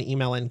today, but if you want to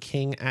email in,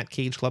 King at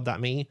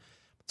cageclub.me.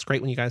 It's great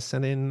when you guys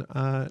send in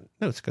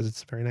notes because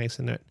it's very nice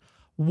and it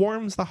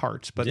warms the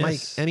heart. But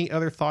Mike, any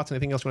other thoughts,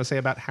 anything else you want to say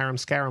about Harum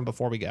Scarum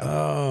before we go?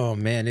 Oh,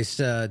 man. It's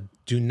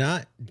do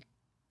not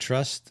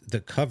trust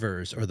the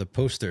covers or the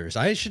posters.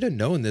 I should have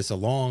known this a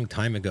long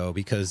time ago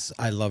because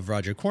I love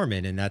Roger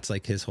Corman and that's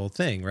like his whole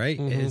thing, right?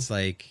 It's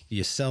like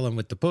you sell him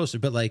with the poster,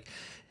 but like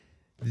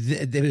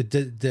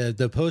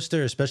the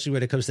poster, especially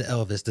when it comes to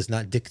Elvis, does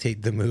not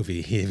dictate the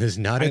movie. He was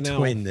not a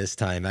twin this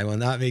time. I will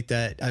not make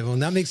that. I will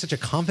not make such a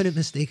confident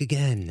mistake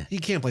again. You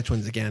can't play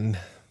twins again.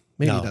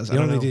 Maybe he does.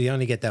 You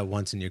only get that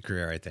once in your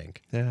career, I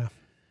think. Yeah.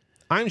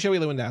 I'm Joey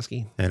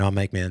Lewandowski. And I'm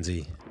Mike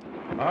Manzi.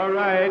 All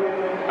right.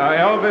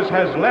 Elvis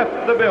has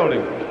left the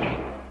building.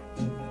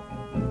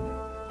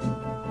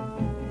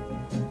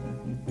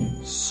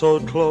 So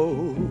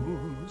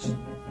close,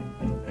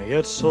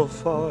 yet so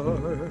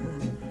far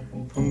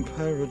from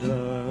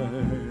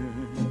paradise.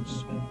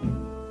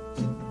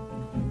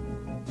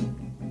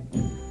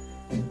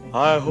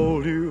 I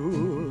hold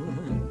you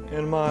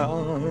in my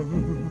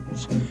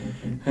arms,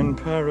 and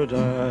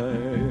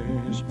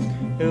paradise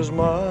is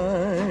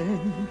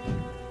mine.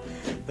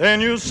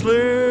 Then you slip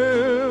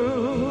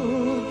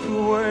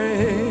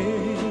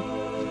away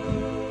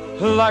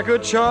like a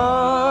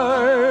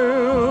child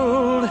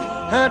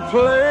at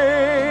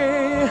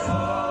play,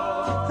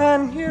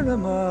 and here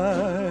am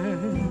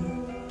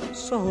I,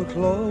 so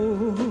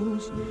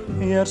close,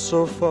 yet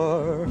so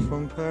far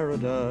from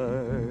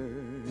paradise.